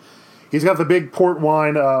Gorbachev. He's got the big port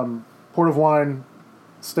of wine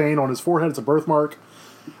stain on his forehead. It's a birthmark.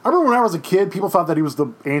 I remember when I was a kid, people thought that he was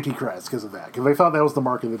the Antichrist because of that, because they thought that was the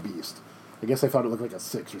mark of the beast. I guess they thought it looked like a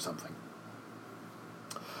 6 or something.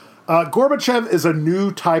 Gorbachev is a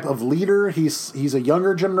new type of leader. He's a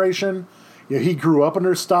younger generation. You know, he grew up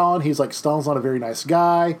under Stalin. He's like, Stalin's not a very nice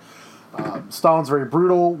guy. Stalin's very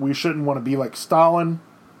brutal. We shouldn't want to be like Stalin.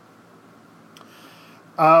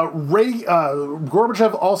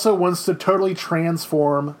 Gorbachev also wants to totally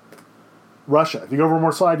transform Russia. If you go over one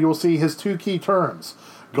more slide, you will see his 2 key terms,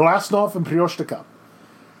 Glasnost and Pryoshtika.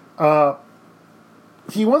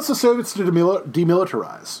 He wants the Soviets to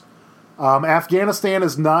demilitarize. Afghanistan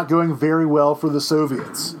is not going very well for the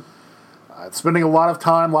Soviets. It's spending a lot of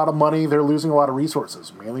time, a lot of money. They're losing a lot of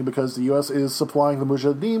resources, mainly because the U.S. is supplying the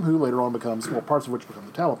Mujahideen, who later on becomes, well, parts of which become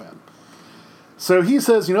the Taliban. So he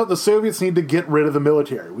says, the Soviets need to get rid of the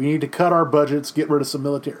military. We need to cut our budgets, get rid of some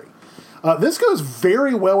military. This goes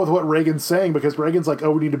very well with what Reagan's saying, because Reagan's like,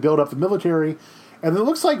 we need to build up the military, and it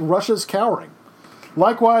looks like Russia's cowering.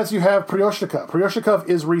 Likewise, you have Pryoshnikov. Pryoshnikov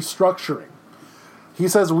is restructuring. He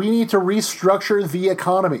says, we need to restructure the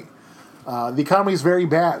economy. The economy is very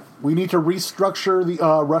bad. We need to restructure the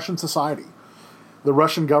Russian society, the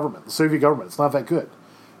Russian government, the Soviet government. It's not that good.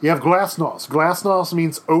 You have Glasnost. Glasnost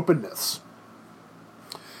means openness.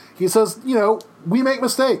 He says, we make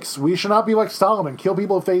mistakes. We should not be like Stalin and kill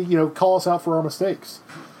people if they, call us out for our mistakes.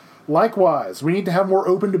 Likewise, we need to have more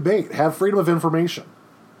open debate, have freedom of information.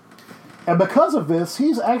 And because of this,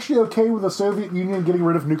 he's actually okay with the Soviet Union getting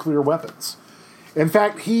rid of nuclear weapons. In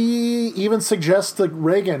fact, he even suggests to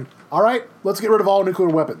Reagan, all right, let's get rid of all nuclear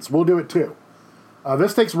weapons. We'll do it too.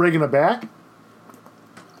 This takes Reagan aback.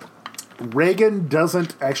 Reagan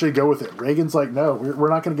doesn't actually go with it. Reagan's like, no, we're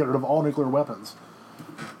not going to get rid of all nuclear weapons.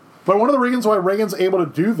 But one of the reasons why Reagan's able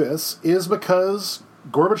to do this is because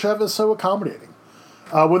Gorbachev is so accommodating.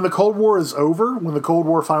 When the Cold War is over, when the Cold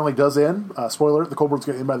War finally does end, spoiler, the Cold War's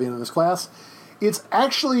going to end by the end of this class, it's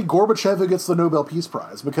actually Gorbachev who gets the Nobel Peace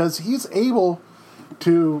Prize, because he's able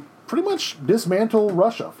to pretty much dismantle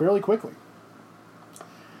Russia fairly quickly.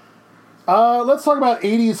 Let's talk about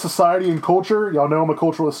 80s society and culture. Y'all know I'm a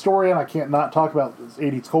cultural historian. I can't not talk about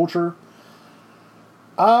 80s culture.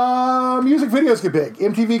 Music videos get big.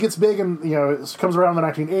 MTV gets big, and it comes around in the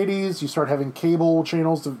 1980s. You start having cable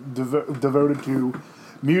channels devoted to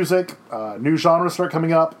music. New genres start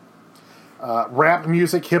coming up. Rap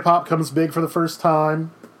music, hip-hop comes big for the first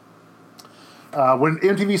time. When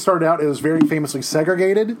MTV started out, it was very famously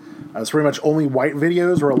segregated. It's pretty much only white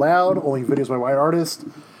videos were allowed, only videos by white artists.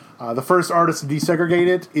 The first artist to desegregate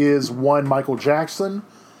it is one Michael Jackson.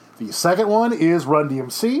 The second one is Run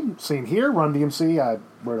DMC. Seen here, Run DMC. I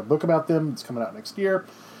wrote a book about them. It's coming out next year.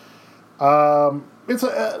 It's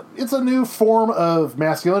a new form of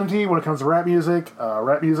masculinity when it comes to rap music.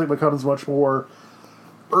 Rap music becomes much more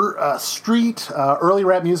street. Early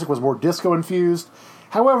rap music was more disco-infused.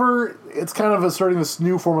 However, it's kind of asserting this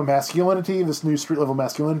new form of masculinity, this new street-level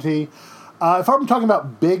masculinity. If I'm talking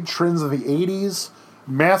about big trends of the 80s,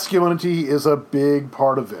 masculinity is a big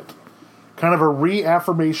part of it. Kind of a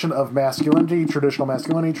reaffirmation of masculinity, traditional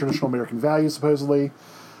American values, supposedly.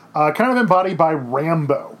 Kind of embodied by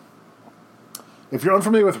Rambo. If you're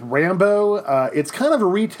unfamiliar with Rambo, it's kind of a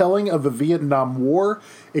retelling of the Vietnam War,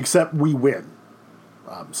 except we win.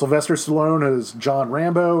 Sylvester Stallone is John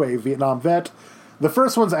Rambo, a Vietnam vet. The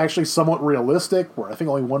first one's actually somewhat realistic, where I think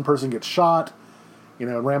only one person gets shot.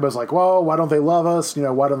 And Rambo's like, well, why don't they love us?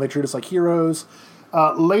 Why don't they treat us like heroes?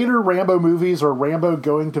 Later Rambo movies are Rambo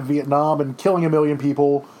going to Vietnam and killing 1 million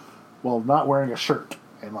people while not wearing a shirt.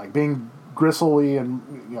 And being gristly and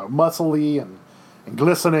muscly and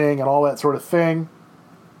glistening and all that sort of thing.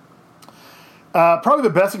 Probably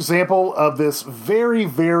the best example of this very,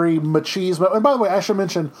 very machismo. And by the way, I should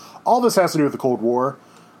mention, all this has to do with the Cold War.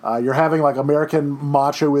 You're having American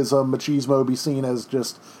machoism, machismo be seen as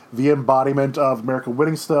just the embodiment of American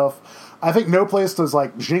winning stuff. I think no place does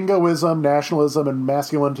jingoism, nationalism, and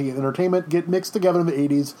masculinity and entertainment get mixed together in the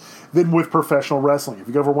 80s than with professional wrestling. If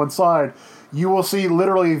you go over one side, you will see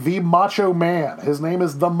literally the Macho Man. His name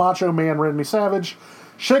is the Macho Man, Randy Savage,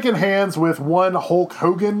 shaking hands with one Hulk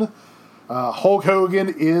Hogan. Hulk Hogan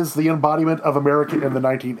is the embodiment of America in the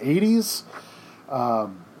 1980s.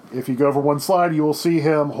 If you go over one slide, you will see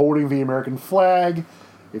him holding the American flag.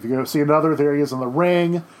 If you go see another, there he is in the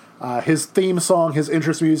ring. His theme song, his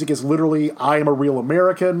interest music is literally I Am a Real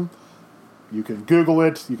American. You can Google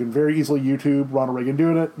it. You can very easily YouTube Ronald Reagan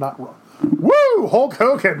doing it. Not Woo! Hulk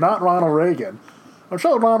Hogan, not Ronald Reagan. I'm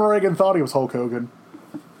sure Ronald Reagan thought he was Hulk Hogan.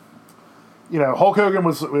 You know, Hulk Hogan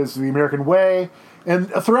was the American way, and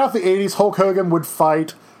throughout the 80s, Hulk Hogan would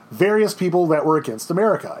fight various people that were against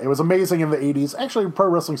America. It was amazing in the 80s. Actually, pro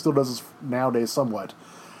wrestling still does this nowadays somewhat.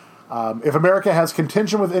 If America has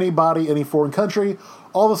contention with anybody, any foreign country,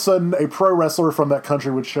 all of a sudden a pro wrestler from that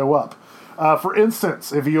country would show up. For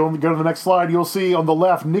instance, if you go to the next slide, you'll see on the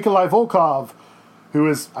left Nikolai Volkov, who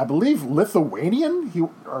is, I believe, Lithuanian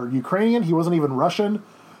or Ukrainian. He wasn't even Russian,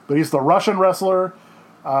 but he's the Russian wrestler.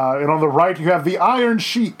 And on the right, you have the Iron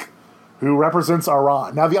Sheik, who represents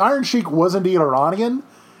Iran. Now, the Iron Sheik was indeed Iranian.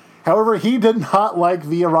 However, he did not like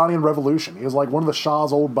the Iranian Revolution. He was like one of the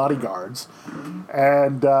Shah's old bodyguards.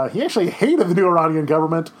 And he actually hated the new Iranian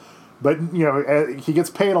government. But, you know, he gets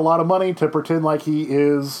paid a lot of money to pretend like he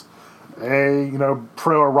is a, you know,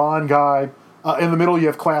 pro-Iran guy. In the middle, you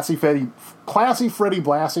have Classy Freddie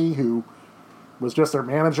Blassie, who was just their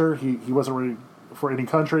manager. He wasn't really for any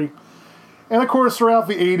country. And, of course, throughout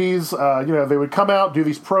the 80s, you know, they would come out, do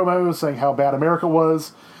these promos saying how bad America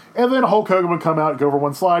was. And then Hulk Hogan would come out and go over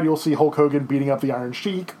one slide. You'll see Hulk Hogan beating up the Iron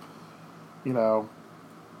Sheik. You know.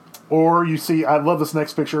 Or you see, I love this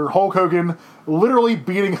next picture, Hulk Hogan literally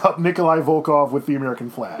beating up Nikolai Volkov with the American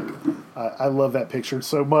flag. I love that picture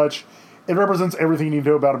so much. It represents everything you need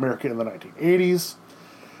to know about America in the 1980s.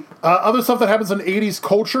 Other stuff that happens in 80s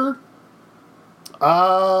culture.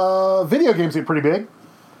 Video games get pretty big.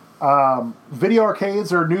 Video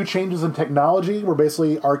arcades are new changes in technology where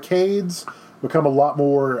basically arcades become a lot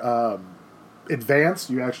more advanced.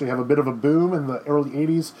 You actually have a bit of a boom in the early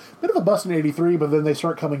 80s, bit of a bust in 83, but then they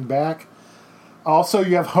start coming back. Also,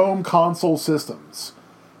 you have home console systems.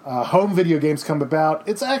 Home video games come about.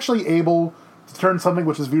 It's actually able to turn something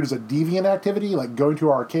which is viewed as a deviant activity, like going to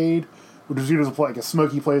an arcade, which is viewed as like a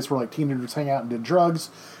smoky place where like teenagers hang out and did drugs,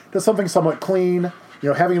 to something somewhat clean. You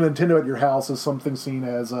know, having a Nintendo at your house is something seen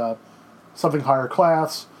as something higher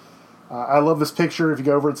class. I love this picture. If you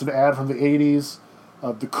go over, it's an ad from the 80s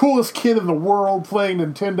of the coolest kid in the world playing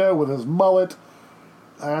Nintendo with his mullet.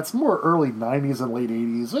 It's more early 90s than late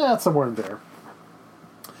 80s. It's somewhere in there.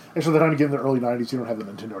 Actually, by the time you get in the early 90s, you don't have the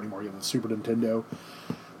Nintendo anymore. You have the Super Nintendo.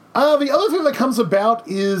 The other thing that comes about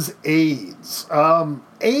is AIDS.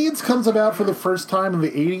 AIDS comes about for the first time in the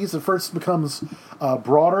 80s. It first becomes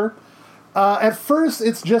broader. At first,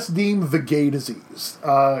 it's just deemed the gay disease.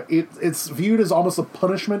 It's viewed as almost a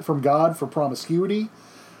punishment from God for promiscuity.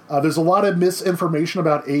 There's a lot of misinformation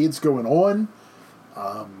about AIDS going on.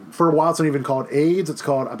 For a while, it's not even called AIDS. It's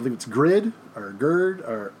called, I believe it's GRID, or GERD,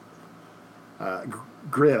 or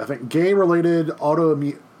GRID. I think gay-related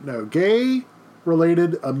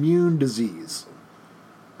immune disease.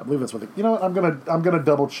 I believe that's what they... You know what? I'm gonna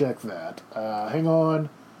double-check that. Hang on.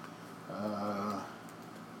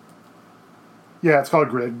 Yeah, it's called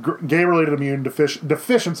GRID. Gay-related immune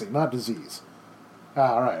deficiency, not disease.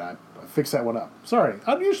 All right, I fixed that one up. Sorry,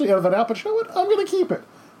 I'd usually edit that out, but you know what? I'm going to keep it.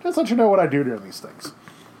 Just let you know what I do during these things.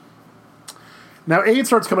 Now, AIDS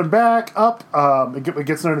starts coming back up. It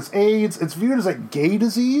gets known as AIDS. It's viewed as a gay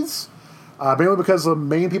disease, mainly because the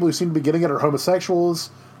main people who seem to be getting it are homosexuals.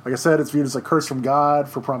 Like I said, it's viewed as a curse from God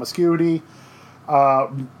for promiscuity.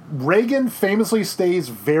 Reagan famously stays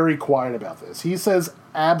very quiet about this. He says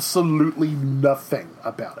absolutely nothing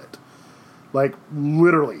about it. Like,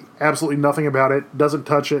 literally, absolutely nothing about it. Doesn't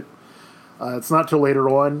touch it. It's not till later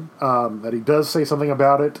on that he does say something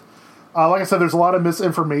about it. Like I said, there's a lot of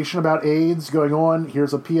misinformation about AIDS going on.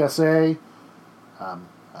 Here's a PSA. I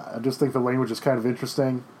just think the language is kind of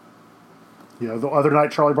interesting. You know, the other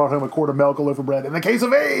night Charlie brought home a quart of milk, a loaf of bread, in the case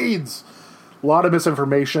of AIDS! A lot of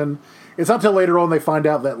misinformation. It's not till later on they find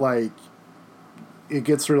out that, like, it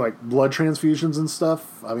gets through, like, blood transfusions and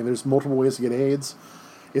stuff. I mean, there's multiple ways to get AIDS.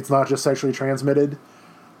 It's not just sexually transmitted.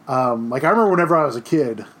 Like, I remember whenever I was a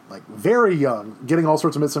kid, like, very young, getting all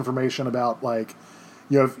sorts of misinformation about, like,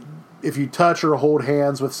 you know, if you touch or hold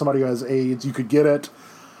hands with somebody who has AIDS, you could get it.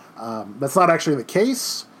 That's not actually the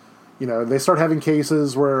case. You know, they start having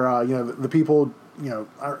cases where, you know, the people, you know,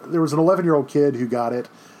 there was an 11-year-old kid who got it,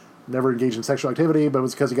 never engaged in sexual activity, but it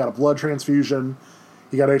was because he got a blood transfusion.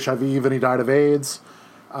 He got HIV, then he died of AIDS.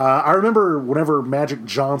 I remember whenever Magic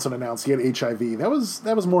Johnson announced he had HIV, that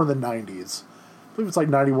was more in the 90s. I believe it's like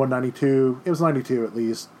 91, 92. It was 92 at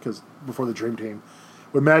least, because before the Dream Team.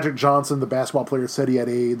 When Magic Johnson, the basketball player, said he had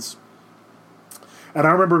AIDS. And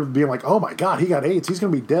I remember being like, oh my God, he got AIDS. He's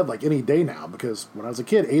going to be dead like any day now, because when I was a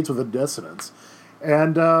kid, AIDS was a death sentence.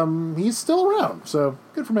 And he's still around, so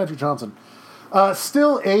good for Magic Johnson.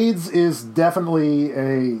 Still, AIDS is definitely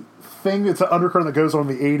a thing. It's an undercurrent that goes on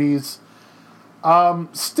in the 80s.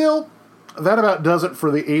 Still, that about does it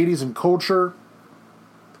for the 80s and culture.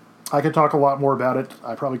 I could talk a lot more about it.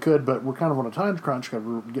 I probably could, but we're kind of on a time crunch because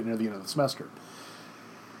we're getting near the end of the semester.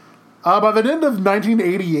 By the end of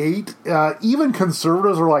 1988, even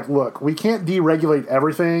conservatives are like, look, we can't deregulate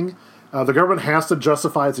everything. The government has to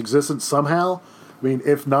justify its existence somehow. I mean,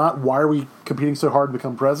 if not, why are we competing so hard to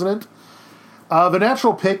become president? The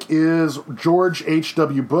natural pick is George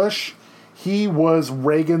H.W. Bush. He was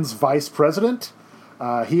Reagan's vice president.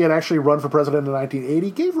 He had actually run for president in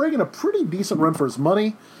 1980. Gave Reagan a pretty decent run for his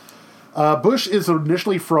money. Bush is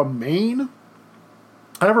initially from Maine.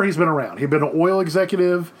 However, he's been around. He'd been an oil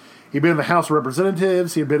executive. He'd been in the House of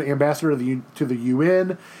Representatives. He had been ambassador to the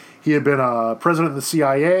UN. He had been president of the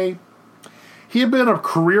CIA. He had been a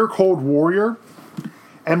career Cold Warrior.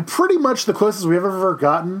 And pretty much the closest we've ever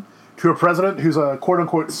gotten to a president who's a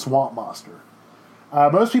quote-unquote swamp monster.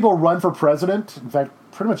 Most people run for president. In fact,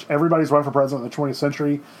 pretty much everybody's run for president in the 20th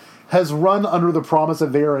century has run under the promise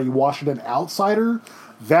that they are a Washington outsider.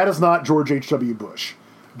 That is not George H.W. Bush.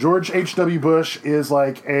 George H.W. Bush is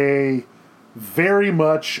like a very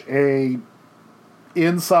much a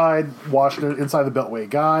inside Washington, inside the Beltway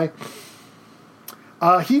guy.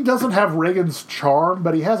 He doesn't have Reagan's charm,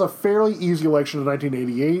 but he has a fairly easy election in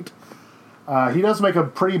 1988. He does make a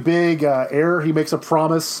pretty big error. He makes a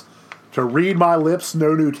promise to read my lips,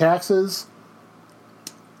 no new taxes.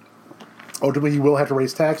 Ultimately, he will have to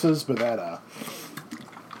raise taxes, but that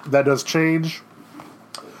does change.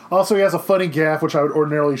 Also, he has a funny gaffe, which I would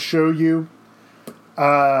ordinarily show you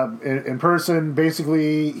in person.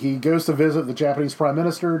 Basically, he goes to visit the Japanese Prime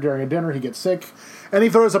Minister during a dinner. He gets sick, and he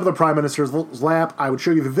throws up in the Prime Minister's lap. I would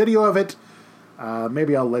show you the video of it.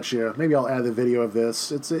 Maybe I'll add the video of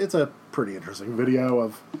this. It's a pretty interesting video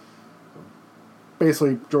of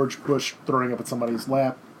basically George Bush throwing up at somebody's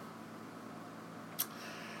lap.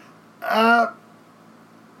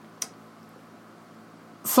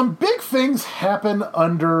 Some big things happen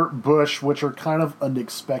under Bush, which are kind of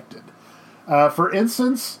unexpected. For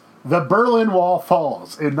instance, the Berlin Wall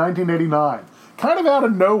falls in 1989, kind of out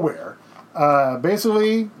of nowhere.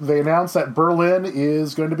 Basically, they announced that Berlin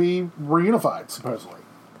is going to be reunified, supposedly.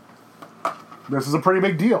 This is a pretty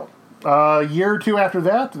big deal. A year or two after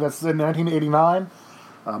that, that's in 1989.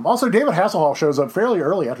 Also, David Hasselhoff shows up fairly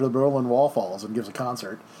early after the Berlin Wall falls and gives a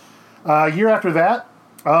concert. A year after that,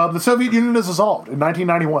 the Soviet Union is dissolved in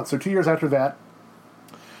 1991. So 2 years after that,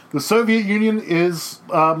 the Soviet Union is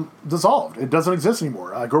dissolved. It doesn't exist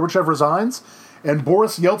anymore. Gorbachev resigns, and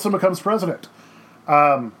Boris Yeltsin becomes president.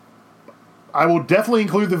 I will definitely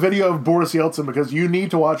include the video of Boris Yeltsin because you need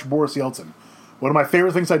to watch Boris Yeltsin. One of my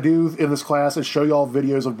favorite things I do in this class is show you all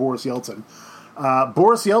videos of Boris Yeltsin.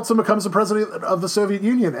 Boris Yeltsin becomes the president of the Soviet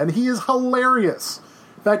Union, and he is hilarious.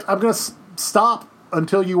 In fact, I'm going to stop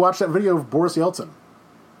until you watch that video of Boris Yeltsin.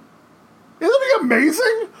 Isn't he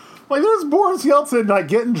amazing? Like, there's Boris Yeltsin, like,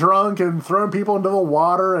 getting drunk and throwing people into the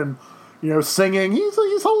water and, singing. He's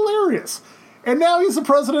hilarious. And now he's the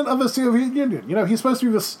president of the Soviet Union. He's supposed to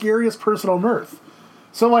be the scariest person on earth.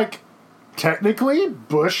 So, like, technically,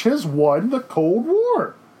 Bush has won the Cold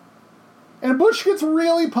War. And Bush gets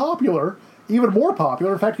really popular, even more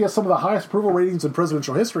popular. In fact, he has some of the highest approval ratings in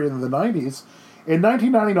presidential history in the 90s. In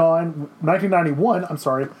 1991,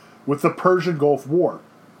 with the Persian Gulf War.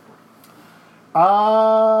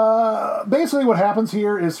 Basically what happens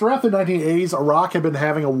here is throughout the 1980s, Iraq had been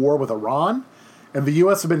having a war with Iran, and the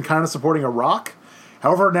U.S. had been kind of supporting Iraq.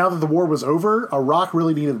 However, now that the war was over, Iraq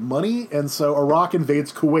really needed money, and so Iraq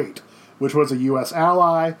invades Kuwait, which was a U.S.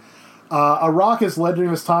 ally. Iraq is led during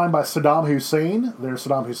this time by Saddam Hussein. There's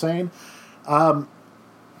Saddam Hussein.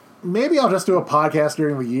 Maybe I'll just do a podcast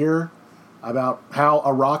during the year about how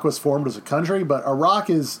Iraq was formed as a country, but Iraq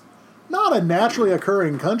is not a naturally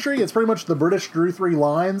occurring country. It's pretty much the British drew three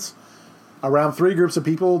lines around three groups of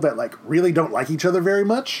people that really don't like each other very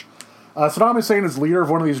much. Saddam Hussein is leader of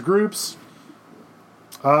one of these groups.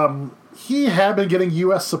 He had been getting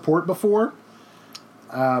U.S. support before.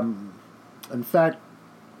 In fact,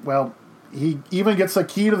 he even gets a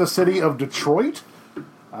key to the city of Detroit.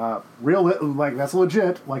 That's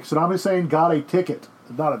legit. Like, Saddam Hussein got a ticket.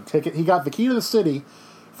 Not a ticket. He got the key to the city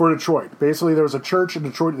for Detroit. Basically, there was a church in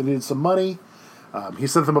Detroit that needed some money. He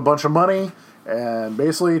sent them a bunch of money, and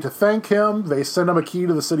basically, to thank him, they sent him a key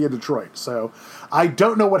to the city of Detroit. So, I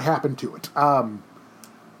don't know what happened to it.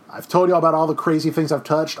 I've told you all about all the crazy things I've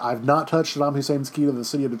touched. I've not touched Saddam Hussein's key to the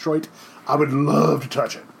city of Detroit. I would love to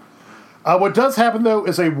touch it. What does happen, though,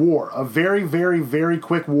 is a war. A very, very, very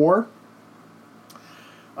quick war.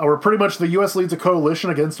 Where pretty much the U.S. leads a coalition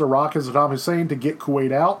against Iraq and Saddam Hussein to get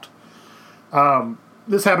Kuwait out.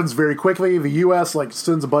 This happens very quickly. The U.S.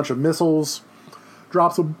 sends a bunch of missiles,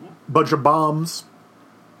 drops a bunch of bombs.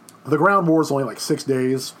 The ground war is only like 6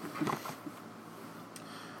 days.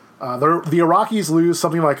 The Iraqis lose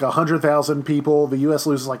something like 100,000 people. The U.S.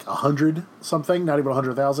 loses like 100 something, not even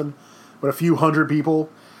 100,000, but a few hundred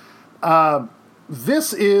people.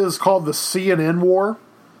 This is called the CNN War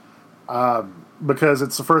because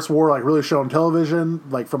it's the first war like really shown on television,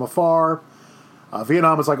 like from afar.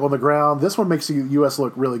 Vietnam is like on the ground. This one makes the U.S.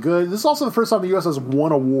 look really good. This is also the first time the U.S. has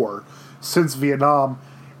won a war since Vietnam,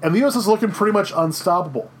 and the U.S. is looking pretty much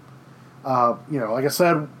unstoppable. Like I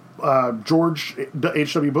said, George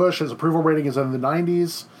H.W. Bush, his approval rating is in the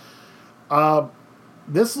 90s.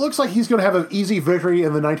 This looks like he's going to have an easy victory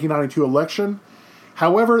in the 1992 election.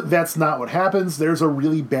 However, that's not what happens. There's a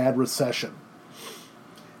really bad recession.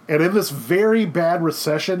 And in this very bad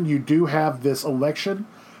recession, you do have this election,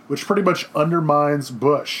 which pretty much undermines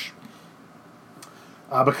Bush.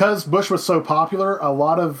 Because Bush was so popular, a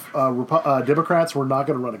lot of Democrats were not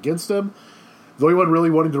going to run against him. The only one really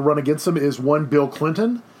wanting to run against him is one Bill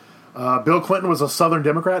Clinton. Bill Clinton was a Southern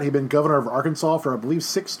Democrat. He'd been governor of Arkansas for, I believe,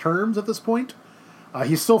 6 terms at this point.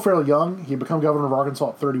 He's still fairly young. He became governor of Arkansas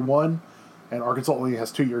at 31, and Arkansas only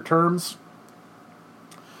has 2-year terms.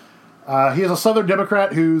 He is a Southern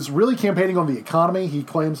Democrat who's really campaigning on the economy. He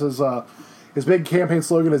claims his big campaign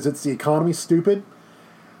slogan is, "It's the economy, stupid."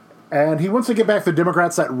 And he wants to get back the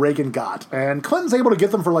Democrats that Reagan got. And Clinton's able to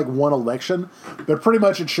get them for like one election, but pretty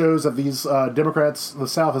much it shows that these Democrats, the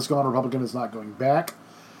South has gone Republican, is not going back.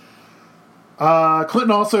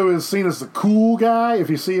 Clinton also is seen as the cool guy. If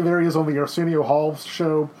you see, there he is on the Arsenio Hall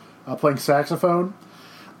show playing saxophone.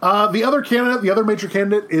 The other major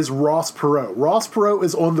candidate is Ross Perot. Ross Perot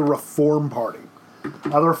is on the Reform Party.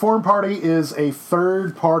 The Reform Party is a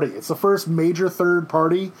third party. It's the first major third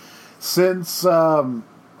party since,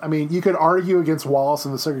 you could argue against Wallace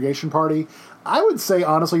and the Segregation Party. I would say,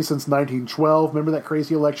 honestly, since 1912. Remember that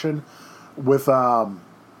crazy election with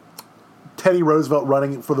Teddy Roosevelt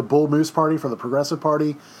running for the Bull Moose Party, for the Progressive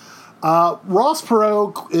Party? Ross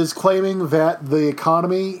Perot is claiming that the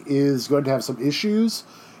economy is going to have some issues,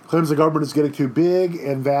 claims the government is getting too big,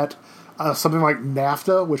 and that something like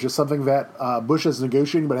NAFTA, which is something that Bush is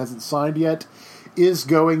negotiating but hasn't signed yet, is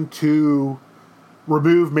going to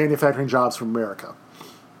remove manufacturing jobs from America.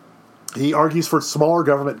 He argues for smaller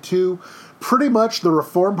government, too. Pretty much the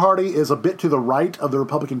Reform Party is a bit to the right of the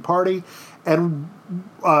Republican Party, and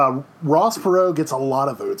Ross Perot gets a lot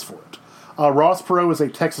of votes for it. Ross Perot is a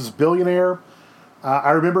Texas billionaire.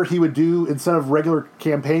 I remember he would do, instead of regular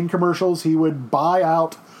campaign commercials, he would buy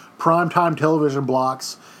out primetime television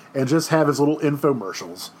blocks and just have his little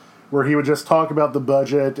infomercials, where he would just talk about the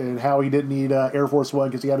budget and how he didn't need Air Force One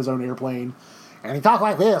because he had his own airplane. And he talked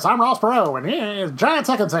like this: "I'm Ross Perot, and here's Giant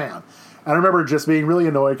Second Sound." And I remember just being really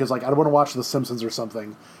annoyed because, like, I don't want to watch The Simpsons or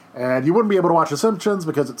something. And you wouldn't be able to watch The Simpsons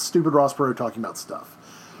because it's stupid Ross Perot talking about stuff.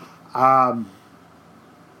 I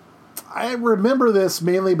remember this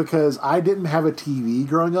mainly because I didn't have a TV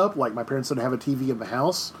growing up. Like, my parents didn't have a TV in the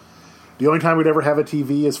house. The only time we'd ever have a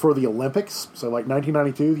TV is for the Olympics. So, like,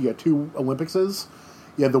 1992, you had 2 Olympicses.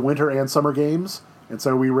 You had the Winter and Summer Games. And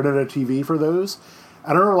so we rented a TV for those.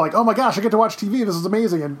 And I remember, like, oh my gosh, I get to watch TV. This is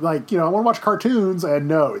amazing. And, like, I want to watch cartoons. And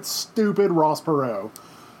no, it's stupid Ross Perot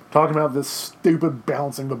talking about this stupid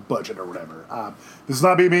balancing the budget or whatever. This is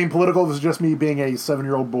not me being political. This is just me being a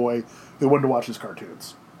 7-year-old boy who wanted to watch his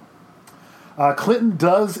cartoons. Clinton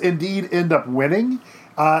does indeed end up winning.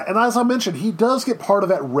 And as I mentioned, he does get part of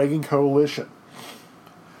that Reagan coalition.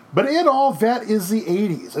 But in all, that is the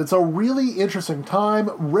 80s. It's a really interesting time.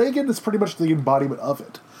 Reagan is pretty much the embodiment of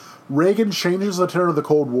it. Reagan changes the tenor of the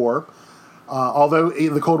Cold War. Although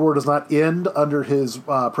the Cold War does not end under his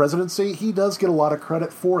presidency, he does get a lot of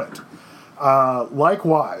credit for it.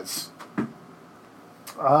 Likewise,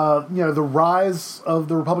 the rise of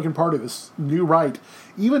the Republican Party, this new right,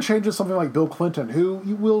 even changes something like Bill Clinton, who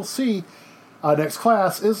you will see next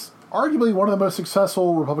class is arguably one of the most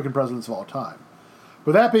successful Republican presidents of all time.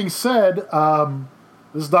 With that being said,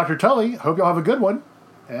 this is Dr. Tully. Hope y'all have a good one,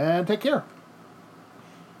 and take care.